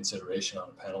important consideration on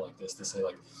a panel like this, to say,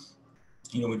 like,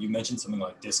 you know, when you mentioned something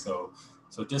like Disco,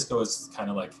 so Disco is kind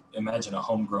of like, imagine a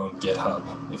homegrown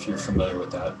GitHub, if you're familiar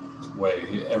with that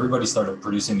way. Everybody started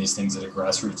producing these things at a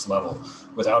grassroots level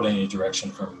without any direction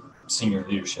from senior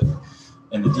leadership.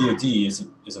 And the DoD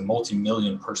is a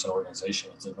multi-million person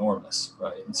organization. It's enormous,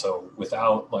 right? And so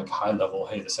without like high level,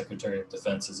 hey, the Secretary of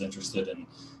Defense is interested in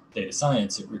data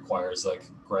science, it requires like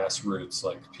grassroots,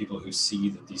 like people who see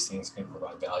that these things can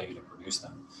provide value to produce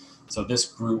them. So this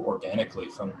grew organically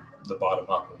from the bottom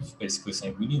up, of basically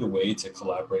saying we need a way to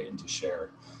collaborate and to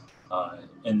share.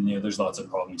 And you know, there's lots of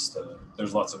problems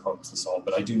to solve,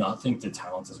 but I do not think that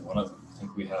talent is one of them. I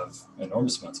think we have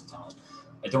enormous amounts of talent.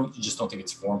 I just don't think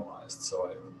it's formalized.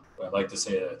 So I like to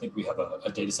say that I think we have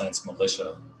a data science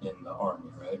militia in the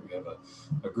Army, right? We have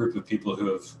a group of people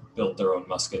who have built their own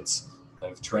muskets,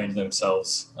 have trained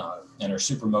themselves, and are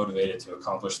super motivated to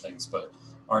accomplish things, but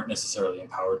aren't necessarily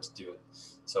empowered to do it.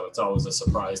 So it's always a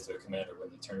surprise to a commander when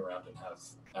they turn around and have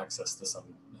access to some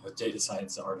data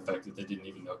science artifact that they didn't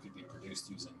even know could be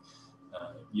produced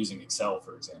using Excel,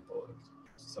 for example.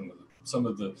 Some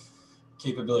of the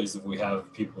capabilities that we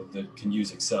have, people that can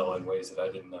use Excel in ways that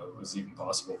I didn't know was even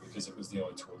possible because it was the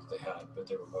only tool that they had, but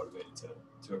they were motivated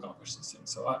to accomplish these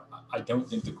things. So I don't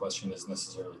think the question is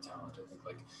necessarily talent. I think,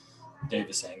 like Dave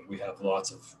is saying, we have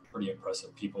lots of pretty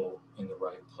impressive people in the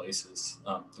right places.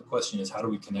 The question is, how do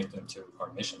we connect them to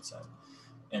our mission set?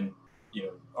 And you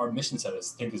know, our mission set, I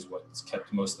think, is what's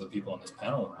kept most of the people on this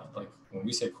panel around. Like when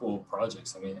we say cool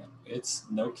projects, I mean, it's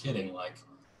no kidding. Like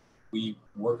we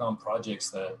work on projects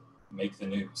that make the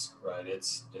news, right?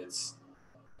 It's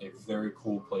a very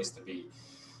cool place to be.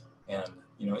 And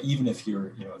you know, even if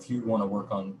you want to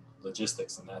work on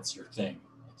logistics and that's your thing,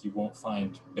 you won't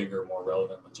find bigger, more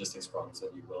relevant logistics problems than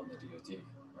you will in the DoD,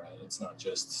 right? It's not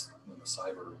just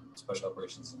cyber, special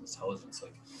operations, and intelligence.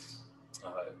 Like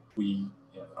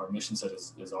our mission set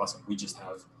is awesome. We just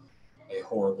have a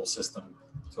horrible system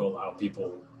to allow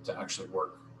people to actually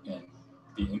work and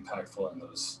be impactful in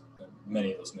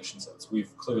many of those mission sets.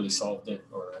 We've clearly solved it,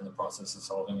 or in the process of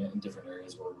solving it in different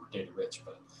areas where we're data rich,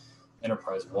 but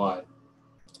enterprise-wide,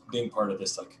 being part of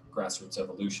this like grassroots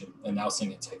evolution and now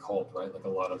seeing it take hold, right? Like a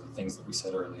lot of the things that we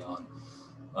said early on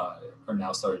are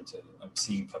now starting to, I'm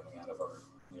seeing coming out of our,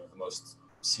 the most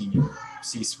senior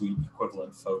C-suite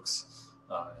equivalent folks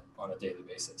on a daily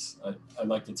basis. I'd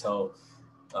like to tell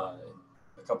a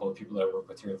couple of people that I work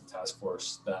with here at the task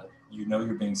force that you're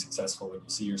being successful when you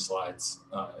see your slides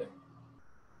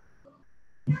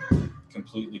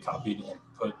completely copied and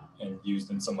put and used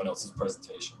in someone else's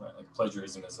presentation, right? Like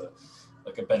plagiarism is a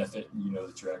benefit, and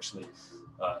that you're actually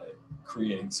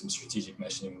creating some strategic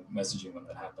messaging when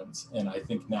that happens. And I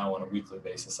think now on a weekly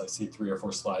basis, I see 3 or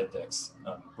 4 slide decks,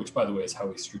 which by the way is how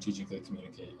we strategically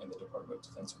communicate in the Department of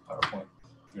Defense with PowerPoint,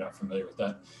 if you're not familiar with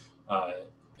that.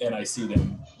 And I see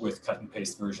them with cut and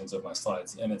paste versions of my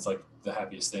slides. And it's like the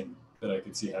happiest thing that I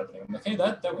could see happening. I'm like, hey,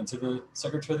 that went to the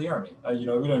Secretary of the Army. We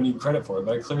don't need credit for it,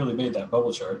 but I clearly made that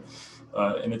bubble chart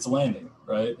and it's landing,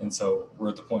 right? And so we're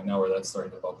at the point now where that's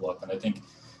starting to bubble up. And I think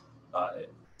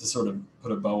to sort of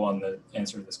put a bow on the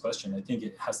answer to this question, I think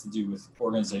it has to do with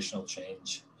organizational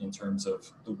change in terms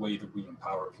of the way that we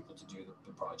empower people to do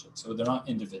the project. So they're not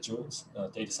individuals.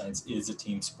 Data science is a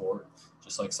team sport,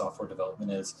 just like software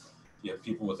development is. You have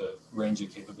people with a range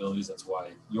of capabilities. That's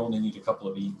why you only need a couple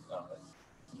of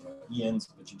Ians,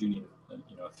 but you do need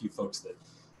a few folks that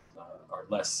are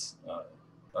less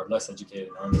educated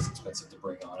and aren't as expensive to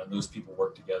bring on, and those people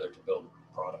work together to build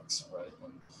products, right?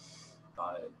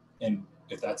 And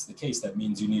if that's the case, that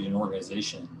means you need an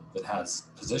organization that has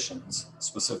positions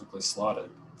specifically slotted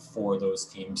for those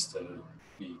teams to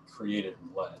be created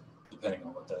and led, depending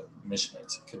on what that mission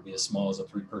is. It could be as small as a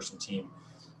 3-person team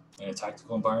in a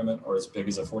tactical environment, or as big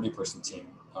as a 40-person team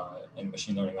in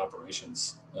machine learning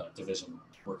operations division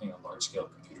working on large-scale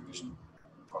computer vision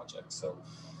projects. So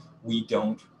we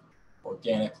don't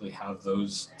organically have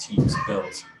those teams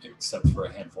built except for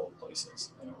a handful of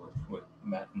places. What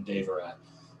Matt and Dave are at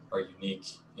are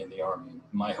unique in the Army.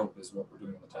 My hope is what we're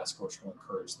doing in the task force will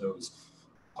encourage those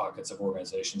pockets of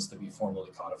organizations to be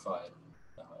formally codified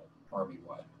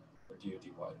Army-wide or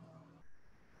DoD-wide.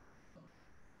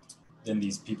 Then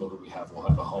these people who we have will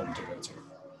have a home to go to,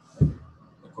 and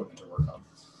equipment to work on.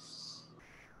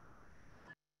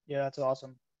 Yeah, that's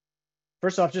awesome.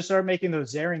 First off, just start making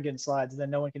those Zeringen slides, and then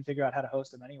no one can figure out how to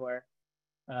host them anywhere.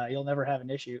 You'll never have an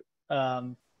issue.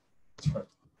 That's right.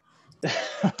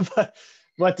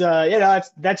 but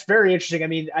that's very interesting. I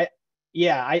mean,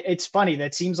 it's funny.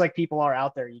 That seems like people are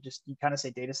out there. You kind of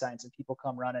say data science, and people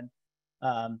come running.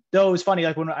 Though it was funny,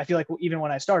 like I feel like even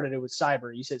when I started, it was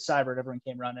cyber. You said cyber, and everyone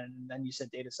came running, and then you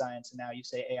said data science, and now you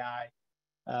say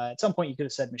AI. At some point, you could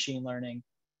have said machine learning.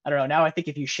 I don't know. Now I think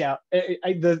if you shout,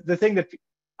 the thing that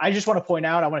I just want to point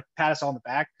out, I want to pat us all on the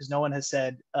back because no one has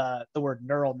said the word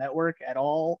neural network at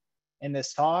all in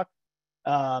this talk.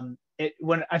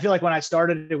 When I feel like when I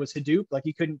started, it was Hadoop. Like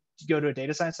you couldn't go to a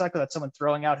data science talk without someone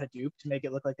throwing out Hadoop to make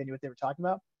it look like they knew what they were talking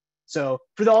about. So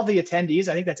for all the attendees,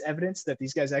 I think that's evidence that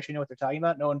these guys actually know what they're talking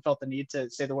about. No one felt the need to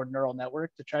say the word neural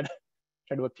network to try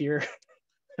to appear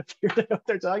to know what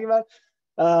they're talking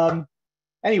about.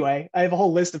 Anyway, I have a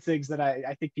whole list of things that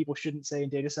I think people shouldn't say in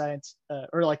data science,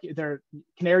 or like they're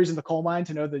canaries in the coal mine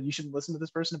to know that you shouldn't listen to this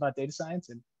person about data science,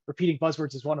 and repeating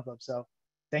buzzwords is one of them. So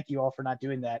thank you all for not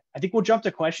doing that. I think we'll jump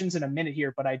to questions in a minute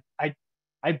here, but I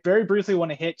very briefly want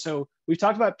to hit. So we've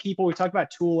talked about people, we talked about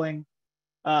tooling.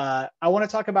 I want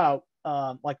to talk about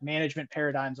like management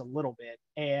paradigms a little bit,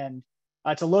 and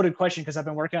it's a loaded question because I've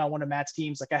been working on one of Matt's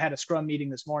teams. Like I had a Scrum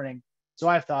meeting this morning, so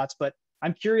I have thoughts, but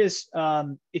I'm curious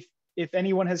if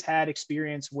anyone has had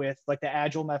experience with like the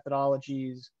agile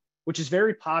methodologies, which is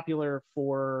very popular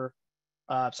for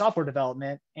software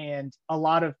development, and a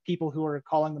lot of people who are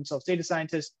calling themselves data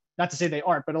scientists, not to say they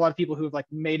aren't, but a lot of people who have like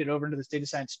made it over into this data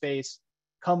science space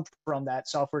come from that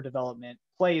software development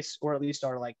place, or at least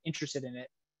are like interested in it.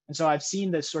 And so I've seen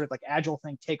this sort of like agile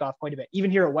thing take off quite a bit. Even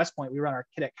here at West Point, we run our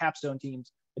cadet capstone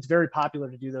teams. It's very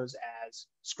popular to do those as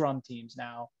Scrum teams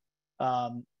now.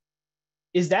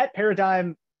 Is that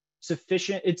paradigm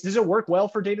sufficient? Does it work well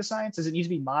for data science? Does it need to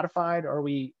be modified? Are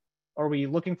we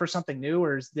looking for something new,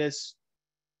 or is this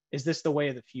the way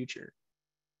of the future?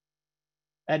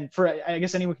 And I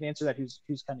guess anyone can answer that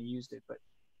who's kind of used it, but.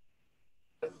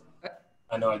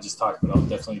 I know I just talked, but I'll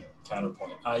definitely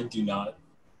counterpoint. I do not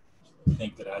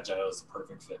think that agile is the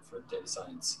perfect fit for data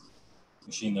science,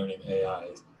 machine learning, AI,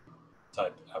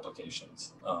 type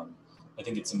applications. I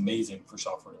think it's amazing for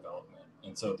software development.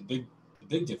 And so the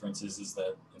big difference is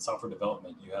that in software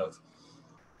development, you have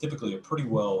typically a pretty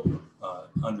well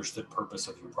understood purpose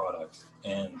of your product,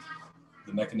 and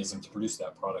the mechanism to produce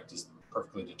that product is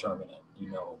perfectly determinate.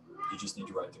 You know, you just need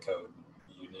to write the code.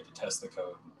 You need to test the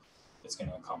code. It's going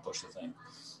to accomplish the thing.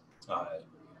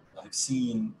 I've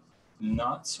seen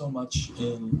not so much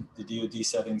in the DoD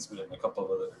settings, but in a couple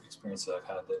of other experiences I've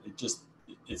had, that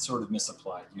it's sort of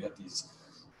misapplied. You have these,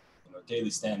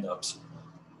 daily stand-ups,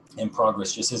 and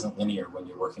progress just isn't linear when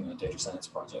you're working on a data science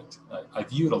project. I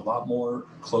view it a lot more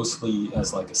closely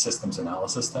as like a systems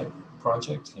analysis type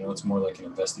project. It's more like an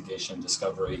investigation,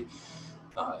 discovery,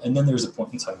 and then there's a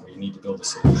point in time where you need to build a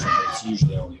solution, but it's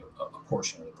usually only a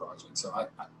portion of the project. So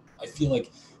I feel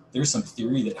like there's some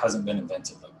theory that hasn't been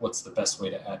invented, like what's the best way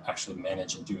to actually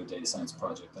manage and do a data science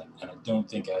project. And I don't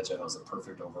think Agile is a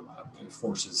perfect overlap. It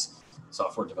forces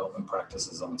software development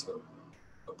practices onto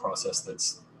a process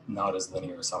that's not as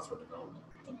linear as software development.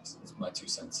 It's my 2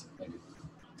 cents. Maybe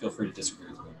feel free to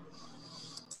disagree with me.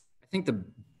 I think the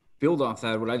build off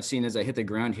that, what I've seen as I hit the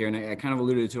ground here, and I kind of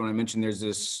alluded to when I mentioned there's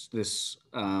this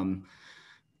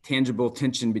tangible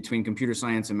tension between computer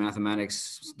science and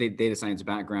mathematics, data science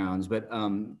backgrounds. But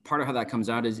part of how that comes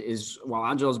out is while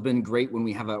Agile has been great when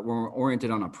we're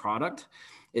oriented on a product,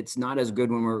 it's not as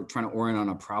good when we're trying to orient on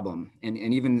a problem. And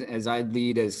even as I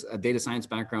lead as a data science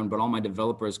background, but all my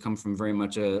developers come from very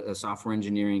much a software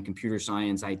engineering, computer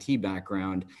science, IT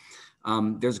background.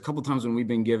 There's a couple of times when we've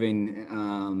been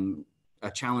giving a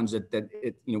challenge that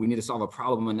we need to solve a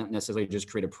problem and not necessarily just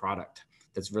create a product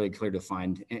that's very clear to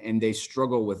find. And they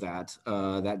struggle with that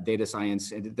data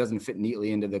science. It doesn't fit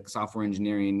neatly into the software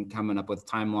engineering, coming up with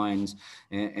timelines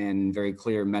and very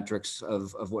clear metrics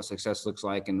of what success looks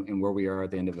like and where we are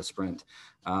at the end of a sprint.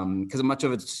 Because much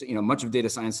of it's, much of data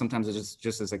science sometimes is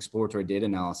just this exploratory data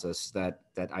analysis that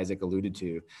Isaac alluded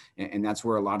to. And that's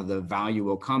where a lot of the value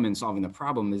will come in solving the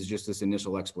problem, is just this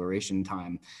initial exploration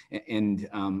time. And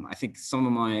I think some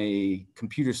of my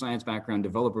computer science background,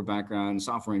 developer background,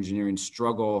 software engineering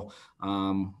struggle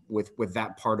with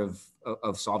that part of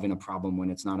solving a problem when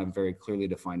it's not a very clearly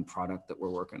defined product that we're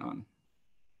working on.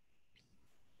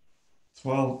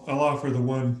 So I'll offer the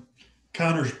one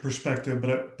counter perspective,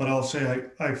 but I'll say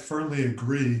I firmly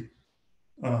agree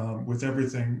with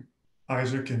everything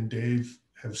Isaac and Dave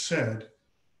have said.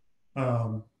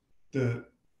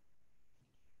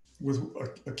 With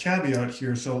a caveat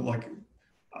here, so like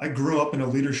I grew up in a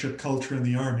leadership culture in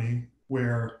the Army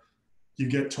where you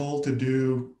get told to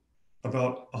do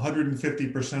about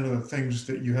 150% of the things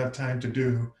that you have time to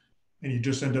do, and you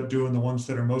just end up doing the ones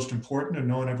that are most important, and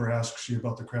no one ever asks you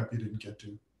about the crap you didn't get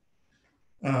to.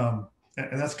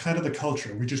 And that's kind of the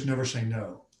culture. We just never say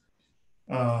no.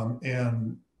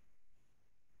 And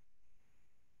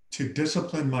to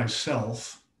discipline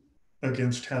myself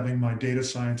against having my data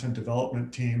science and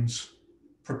development teams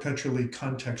perpetually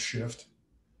context shift,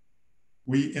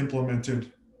 we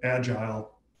implemented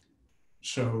Agile.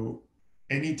 So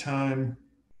anytime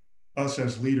us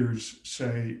as leaders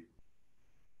say,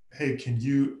 hey, can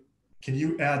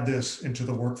you add this into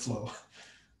the workflow,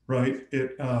 right?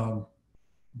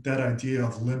 That idea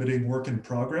of limiting work in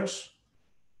progress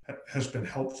has been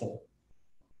helpful.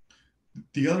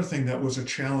 The other thing that was a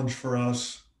challenge for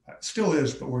us, still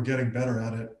is, but we're getting better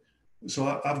at it.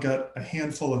 So I've got a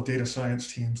handful of data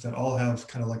science teams that all have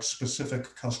kind of like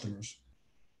specific customers.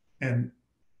 And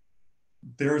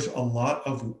there's a lot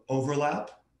of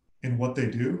overlap in what they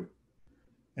do.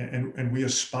 And we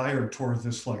aspire towards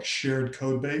this like shared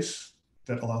code base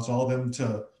that allows all of them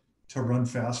to run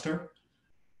faster.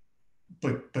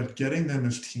 But getting them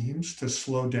as teams to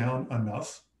slow down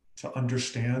enough to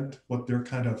understand what their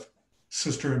kind of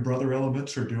sister and brother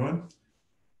elements are doing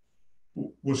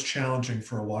was challenging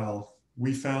for a while.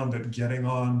 We found that getting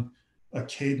on a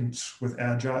cadence with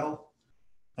Agile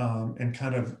and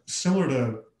kind of similar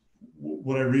to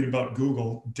what I read about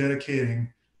Google,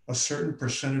 dedicating a certain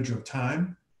percentage of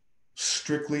time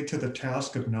strictly to the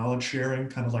task of knowledge sharing,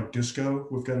 kind of like Disco.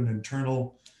 We've got an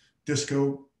internal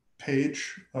Disco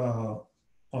page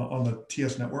on the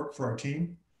TS network for our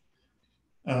team.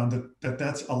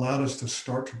 That's allowed us to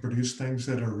start to produce things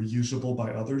that are reusable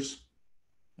by others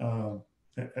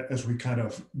as we kind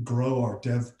of grow our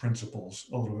dev principles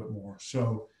a little bit more.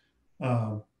 So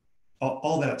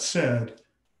all that said,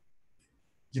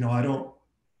 I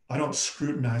don't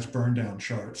scrutinize burn down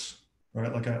charts,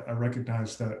 right? Like I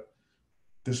recognize that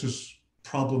this is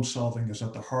problem solving is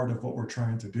at the heart of what we're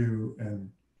trying to do.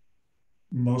 And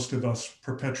most of us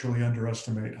perpetually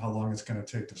underestimate how long it's going to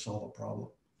take to solve a problem.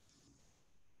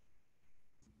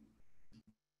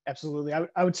 Absolutely.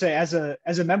 I would say as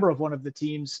a member of one of the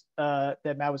teams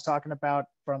that Matt was talking about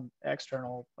from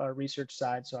external research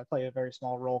side, so I play a very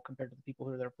small role compared to the people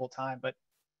who are there full time, but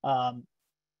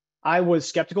I was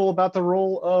skeptical about the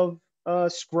role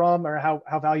of Scrum or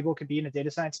how valuable it could be in a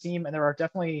data science team. And there are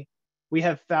definitely, we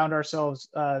have found ourselves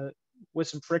with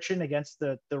some friction against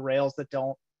the rails that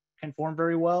don't conform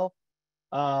very well.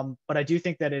 But I do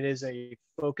think that it is a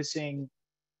focusing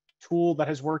tool that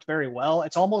has worked very well.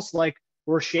 It's almost like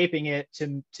we're shaping it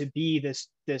to be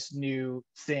this new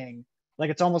thing. Like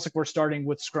it's almost like we're starting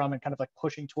with Scrum and kind of like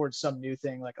pushing towards some new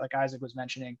thing, like Isaac was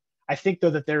mentioning. I think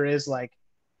though that there is like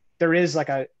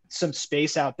some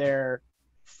space out there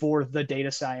for the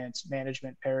data science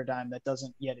management paradigm that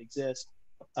doesn't yet exist,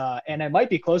 and it might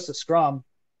be close to Scrum,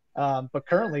 but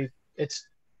currently it's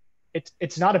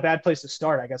not a bad place to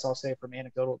start, I guess I'll say, from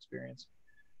anecdotal experience.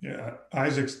 Yeah,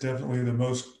 Isaac's definitely the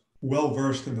most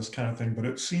well-versed in this kind of thing, but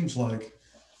it seems like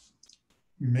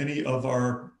many of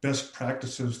our best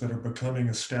practices that are becoming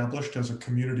established as a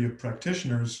community of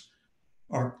practitioners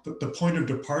are the point of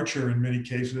departure in many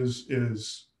cases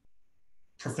is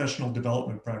professional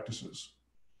development practices,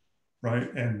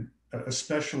 right? And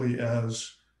especially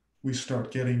as we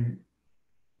start getting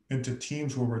into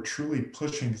teams where we're truly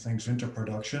pushing things into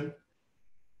production,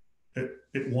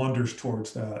 it wanders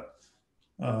towards that.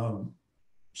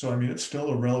 So, I mean, it's still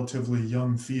a relatively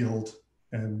young field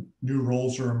and new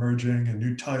roles are emerging and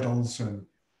new titles and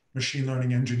machine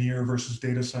learning engineer versus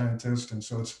data scientist. And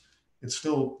so it's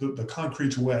still, the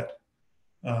concrete's wet.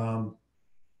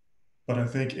 But I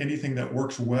think anything that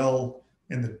works well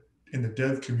in the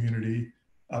dev community,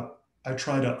 I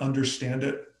try to understand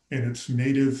it in its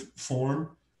native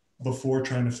form before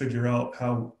trying to figure out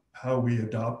how we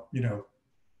adopt,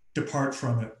 depart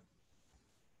from it.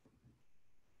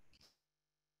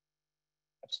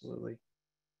 Absolutely.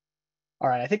 All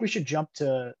right, I think we should jump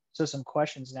to some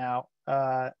questions now.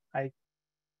 I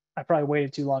probably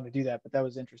waited too long to do that, but that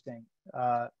was interesting.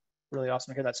 Really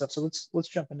awesome to hear that stuff. So let's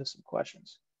jump into some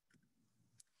questions.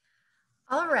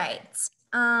 All right,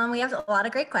 we have a lot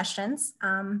of great questions,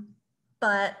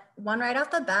 but one right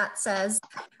off the bat says,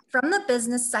 from the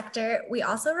business sector, we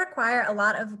also require a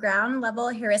lot of ground level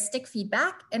heuristic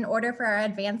feedback in order for our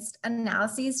advanced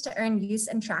analyses to earn use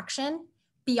and traction.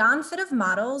 Beyond fit of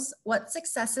models, what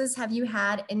successes have you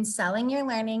had in selling your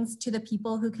learnings to the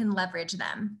people who can leverage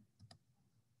them?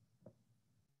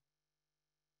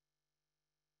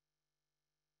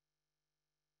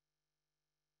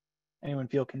 Anyone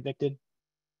feel convicted?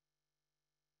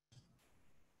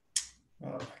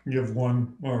 Give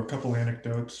one or a couple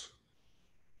anecdotes.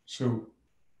 So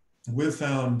we've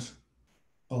found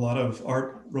a lot of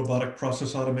robotic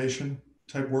process automation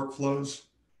type workflows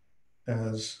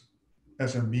as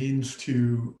a means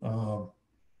to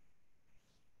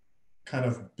kind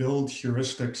of build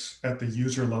heuristics at the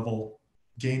user level,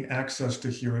 gain access to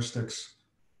heuristics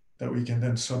that we can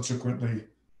then subsequently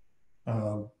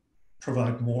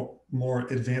provide more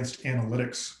advanced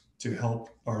analytics to help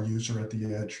our user at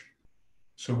the edge.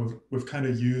 So we've kind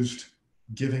of used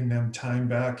giving them time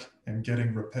back and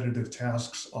getting repetitive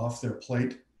tasks off their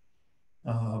plate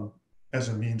as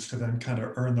a means to then kind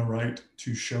of earn the right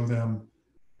to show them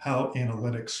how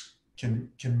analytics can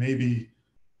maybe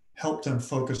help them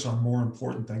focus on more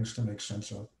important things to make sense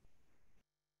of.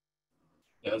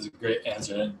 Yeah, that's a great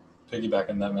answer. And piggyback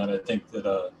on that, Matt, I think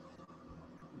that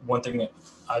one thing that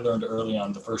I learned early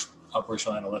on, the first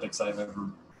operational analytics I've ever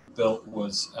built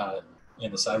was in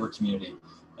the cyber community.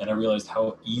 And I realized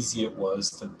how easy it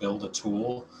was to build a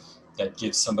tool that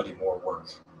gives somebody more work.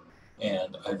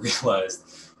 And I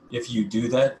realized if you do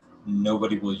that,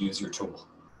 nobody will use your tool,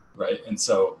 right? And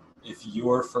so if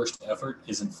your first effort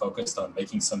isn't focused on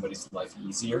making somebody's life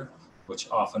easier, which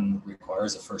often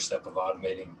requires a first step of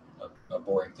automating a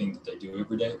boring thing that they do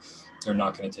every day, they're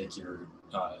not going to take your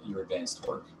advanced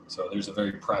work. So there's a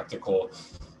very practical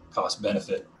cost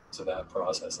benefit to that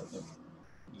process. I think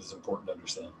it is important to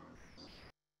understand.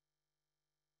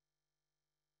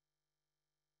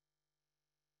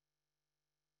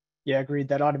 Yeah, agreed.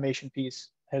 That automation piece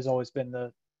has always been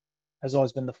the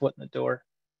foot in the door.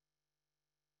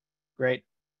 Great.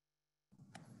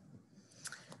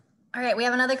 All right, we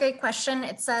have another great question.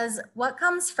 It says, what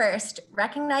comes first,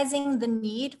 recognizing the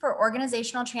need for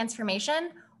organizational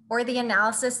transformation or the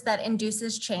analysis that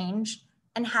induces change?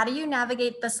 And how do you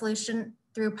navigate the solution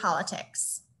through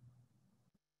politics?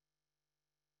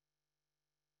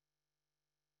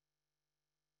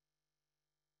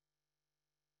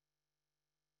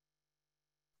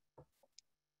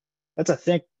 That's a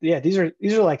think. Yeah, these are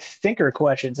like thinker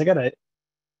questions. I gotta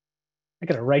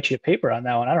write you a paper on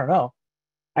that one. I don't know.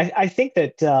 I think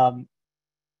that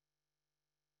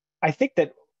I think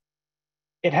that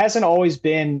it hasn't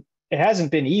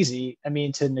been easy. I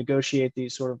mean, to negotiate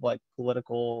these sort of like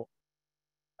political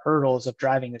hurdles of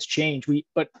driving this change.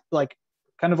 But like,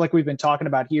 kind of like we've been talking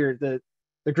about here,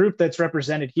 the group that's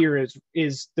represented here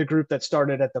is the group that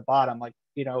started at the bottom. Like,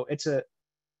 you know, it's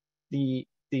the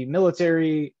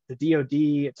military, the DoD,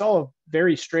 it's all a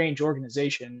very strange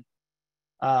organization.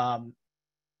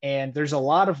 And there's a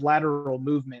lot of lateral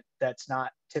movement that's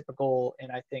not typical in,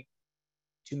 I think,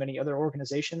 too many other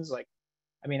organizations. Like,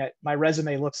 I mean, my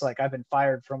resume looks like I've been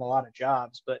fired from a lot of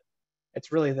jobs, but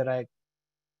it's really that I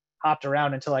hopped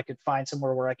around until I could find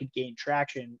somewhere where I could gain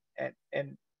traction,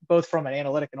 and both from an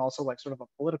analytic and also like sort of a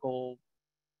political,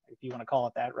 if you want to call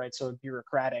it that, right? So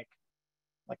bureaucratic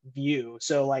like view.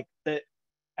 So like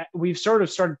we've sort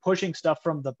of started pushing stuff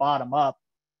from the bottom up.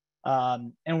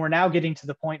 And we're now getting to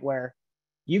the point where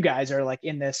you guys are like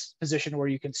in this position where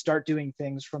you can start doing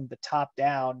things from the top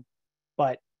down,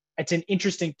 but it's an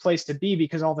interesting place to be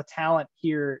because all the talent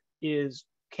here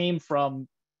came from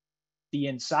the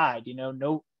inside. You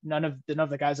know, none of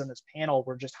the guys on this panel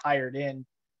were just hired in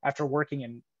after working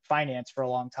in finance for a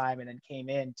long time and then came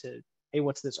in to, hey,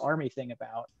 what's this Army thing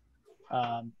about?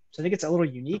 So I think it's a little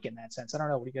unique in that sense. I don't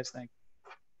know. What do you guys think?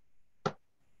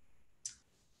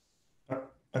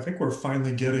 I think we're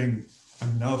finally getting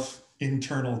enough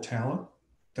internal talent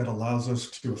that allows us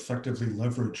to effectively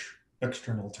leverage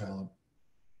external talent.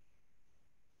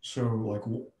 So like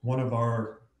one of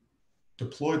our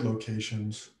deployed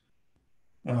locations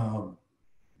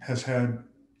has had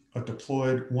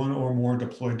one or more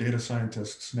deployed data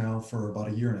scientists now for about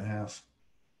a year and a half.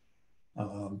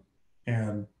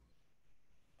 And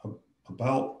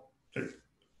about, I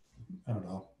don't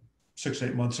know,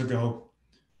 6-8 months ago,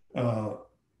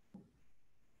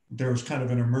 there was kind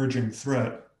of an emerging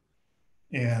threat,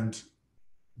 and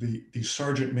the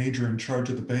sergeant major in charge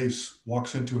of the base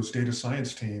walks into his data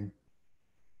science team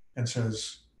and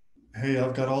says, hey,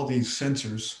 I've got all these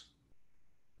sensors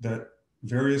that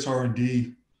various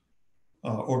R&D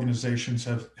organizations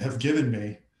have given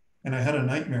me, and I had a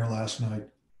nightmare last night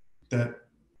that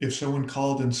if someone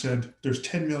called and said, there's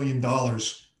 $10 million,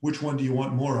 which one do you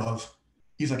want more of?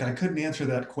 He's like, I couldn't answer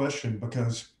that question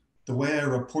because the way I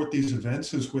report these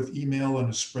events is with email and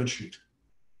a spreadsheet.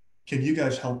 Can you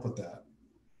guys help with that?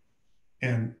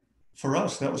 And for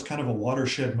us, that was kind of a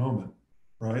watershed moment,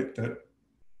 right? That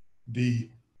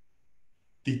the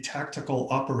tactical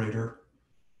operator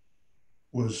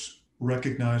was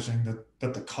recognizing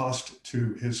that the cost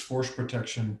to his force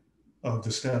protection of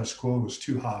the status quo was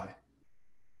too high.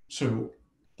 So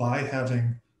by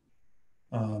having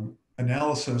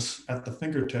analysis at the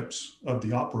fingertips of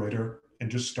the operator and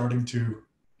just starting to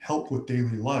help with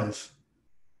daily life,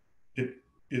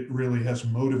 it really has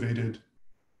motivated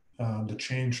the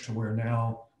change to where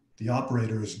now the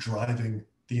operator is driving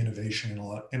the innovation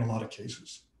in a lot of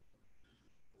cases.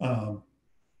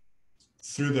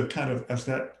 Through the kind of, as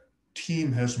that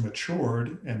team has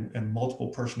matured and multiple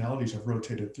personalities have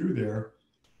rotated through there,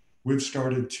 we've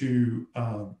started to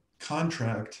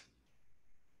contract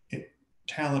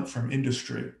talent from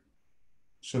industry.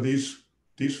 So these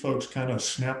folks kind of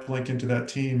snap link into that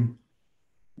team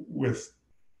with,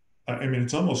 I mean,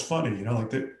 it's almost funny, you know,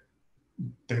 like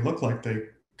they look like they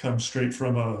come straight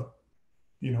from a,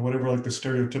 you know, whatever, like the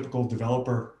stereotypical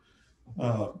developer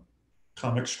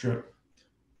comic strip.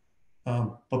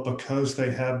 But because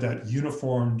they have that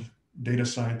uniformed data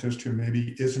scientist who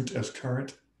maybe isn't as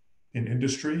current in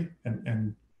industry,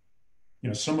 and you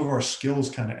know, some of our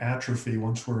skills kind of atrophy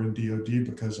once we're in DoD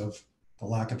because of the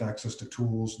lack of access to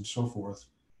tools and so forth.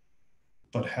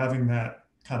 But having that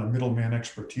kind of middleman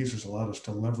expertise has allowed us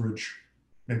to leverage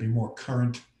maybe more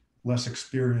current, less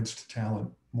experienced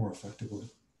talent more effectively.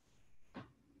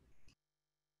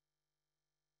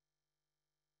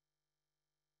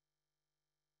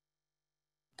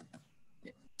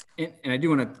 And I do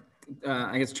want to,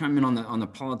 I guess, chime in on the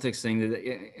politics thing.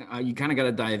 That you kind of got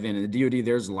to dive in. In the DoD,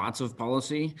 there's lots of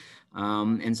policy,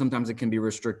 and sometimes it can be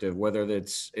restrictive. Whether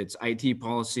it's IT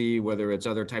policy, whether it's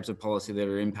other types of policy that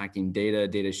are impacting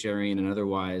data sharing, and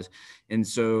otherwise. And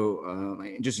so,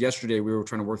 just yesterday, we were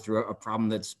trying to work through a problem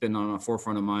that's been on the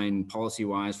forefront of mind,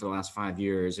 policy-wise, for the last 5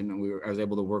 years. And I was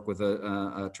able to work with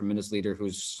a tremendous leader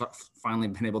who's finally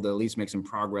been able to at least make some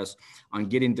progress on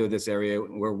getting to this area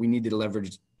where we need to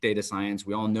leverage data science.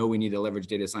 We all know we need to leverage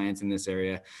data science in this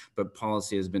area, but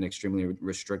policy has been extremely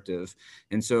restrictive.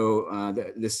 And so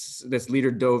this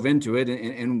leader dove into it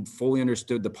and fully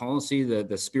understood the policy,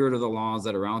 the spirit of the laws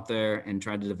that are out there, and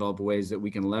tried to develop ways that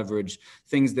we can leverage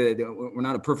things that we're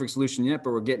not a perfect solution yet,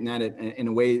 but we're getting at it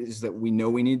in ways that we know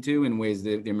we need to, in ways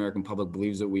that the American public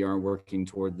believes that we are working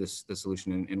toward the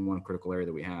solution in one critical area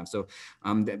that we have. So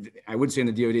I would say in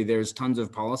the DoD, there's tons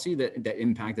of policy that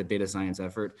impact the data science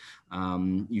effort.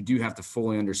 You do have to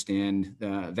fully understand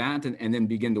that and then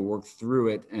begin to work through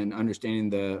it, and understanding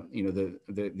the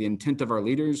intent of our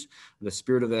leaders, the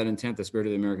spirit of that intent, the spirit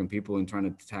of the American people, and trying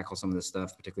to tackle some of this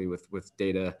stuff, particularly with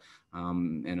data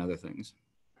and other things.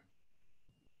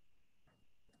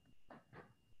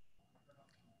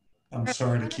 I'm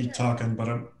sorry to keep talking, but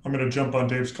I'm going to jump on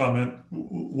Dave's comment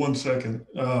 1 second.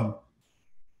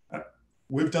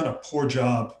 We've done a poor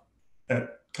job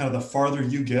at kind of the farther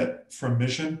you get from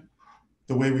mission,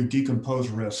 the way we decompose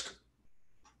risk,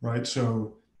 right?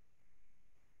 So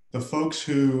the folks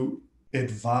who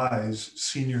advise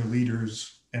senior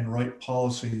leaders and write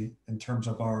policy in terms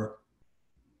of our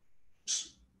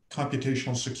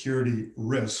computational security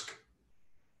risk,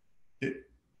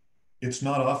 it's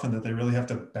not often that they really have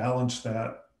to balance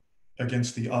that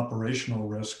against the operational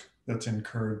risk that's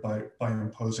incurred by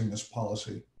imposing this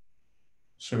policy.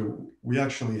 So we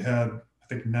actually had, I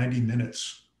think, 90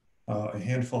 minutes, a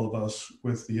handful of us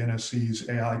with the NSC's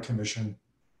AI Commission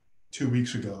 2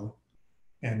 weeks ago.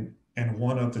 And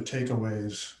one of the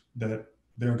takeaways that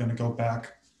they're going to go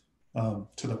back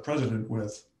to the president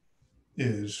with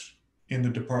is, in the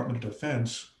Department of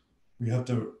Defense, we have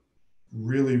to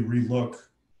really relook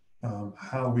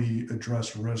how we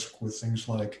address risk with things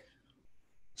like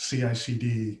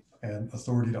CI/CD and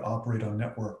authority to operate on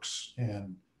networks,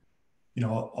 and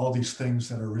all these things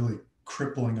that are really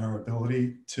crippling our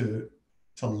ability to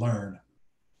learn.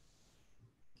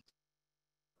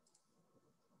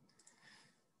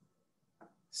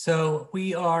 So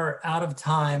we are out of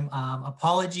time.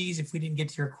 Apologies if we didn't get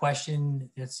to your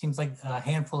question. It seems like a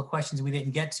handful of questions we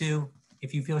didn't get to.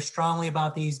 If you feel strongly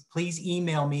about these, please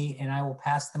email me and I will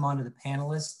pass them on to the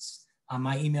panelists.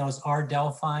 My email is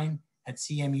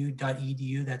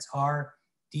rdelfine@cmu.edu. That's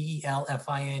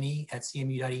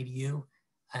rdelfine@cmu.edu.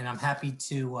 And I'm happy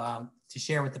to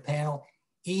share with the panel.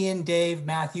 Iain, Dave,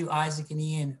 Matthew, Isaac, and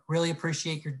Iain, really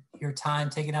appreciate your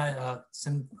time taking out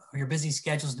some of your busy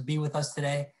schedules to be with us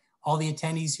today. All the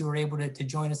attendees who were able to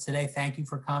join us today, thank you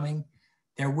for coming.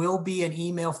 There will be an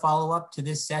email follow-up to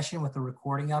this session with a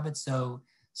recording of it, so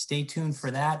stay tuned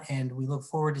for that. And we look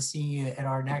forward to seeing you at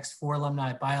our next For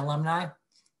Alumni by Alumni.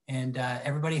 And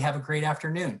everybody have a great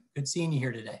afternoon. Good seeing you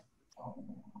here today.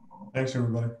 Thanks,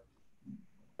 everybody.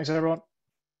 Thanks, everyone.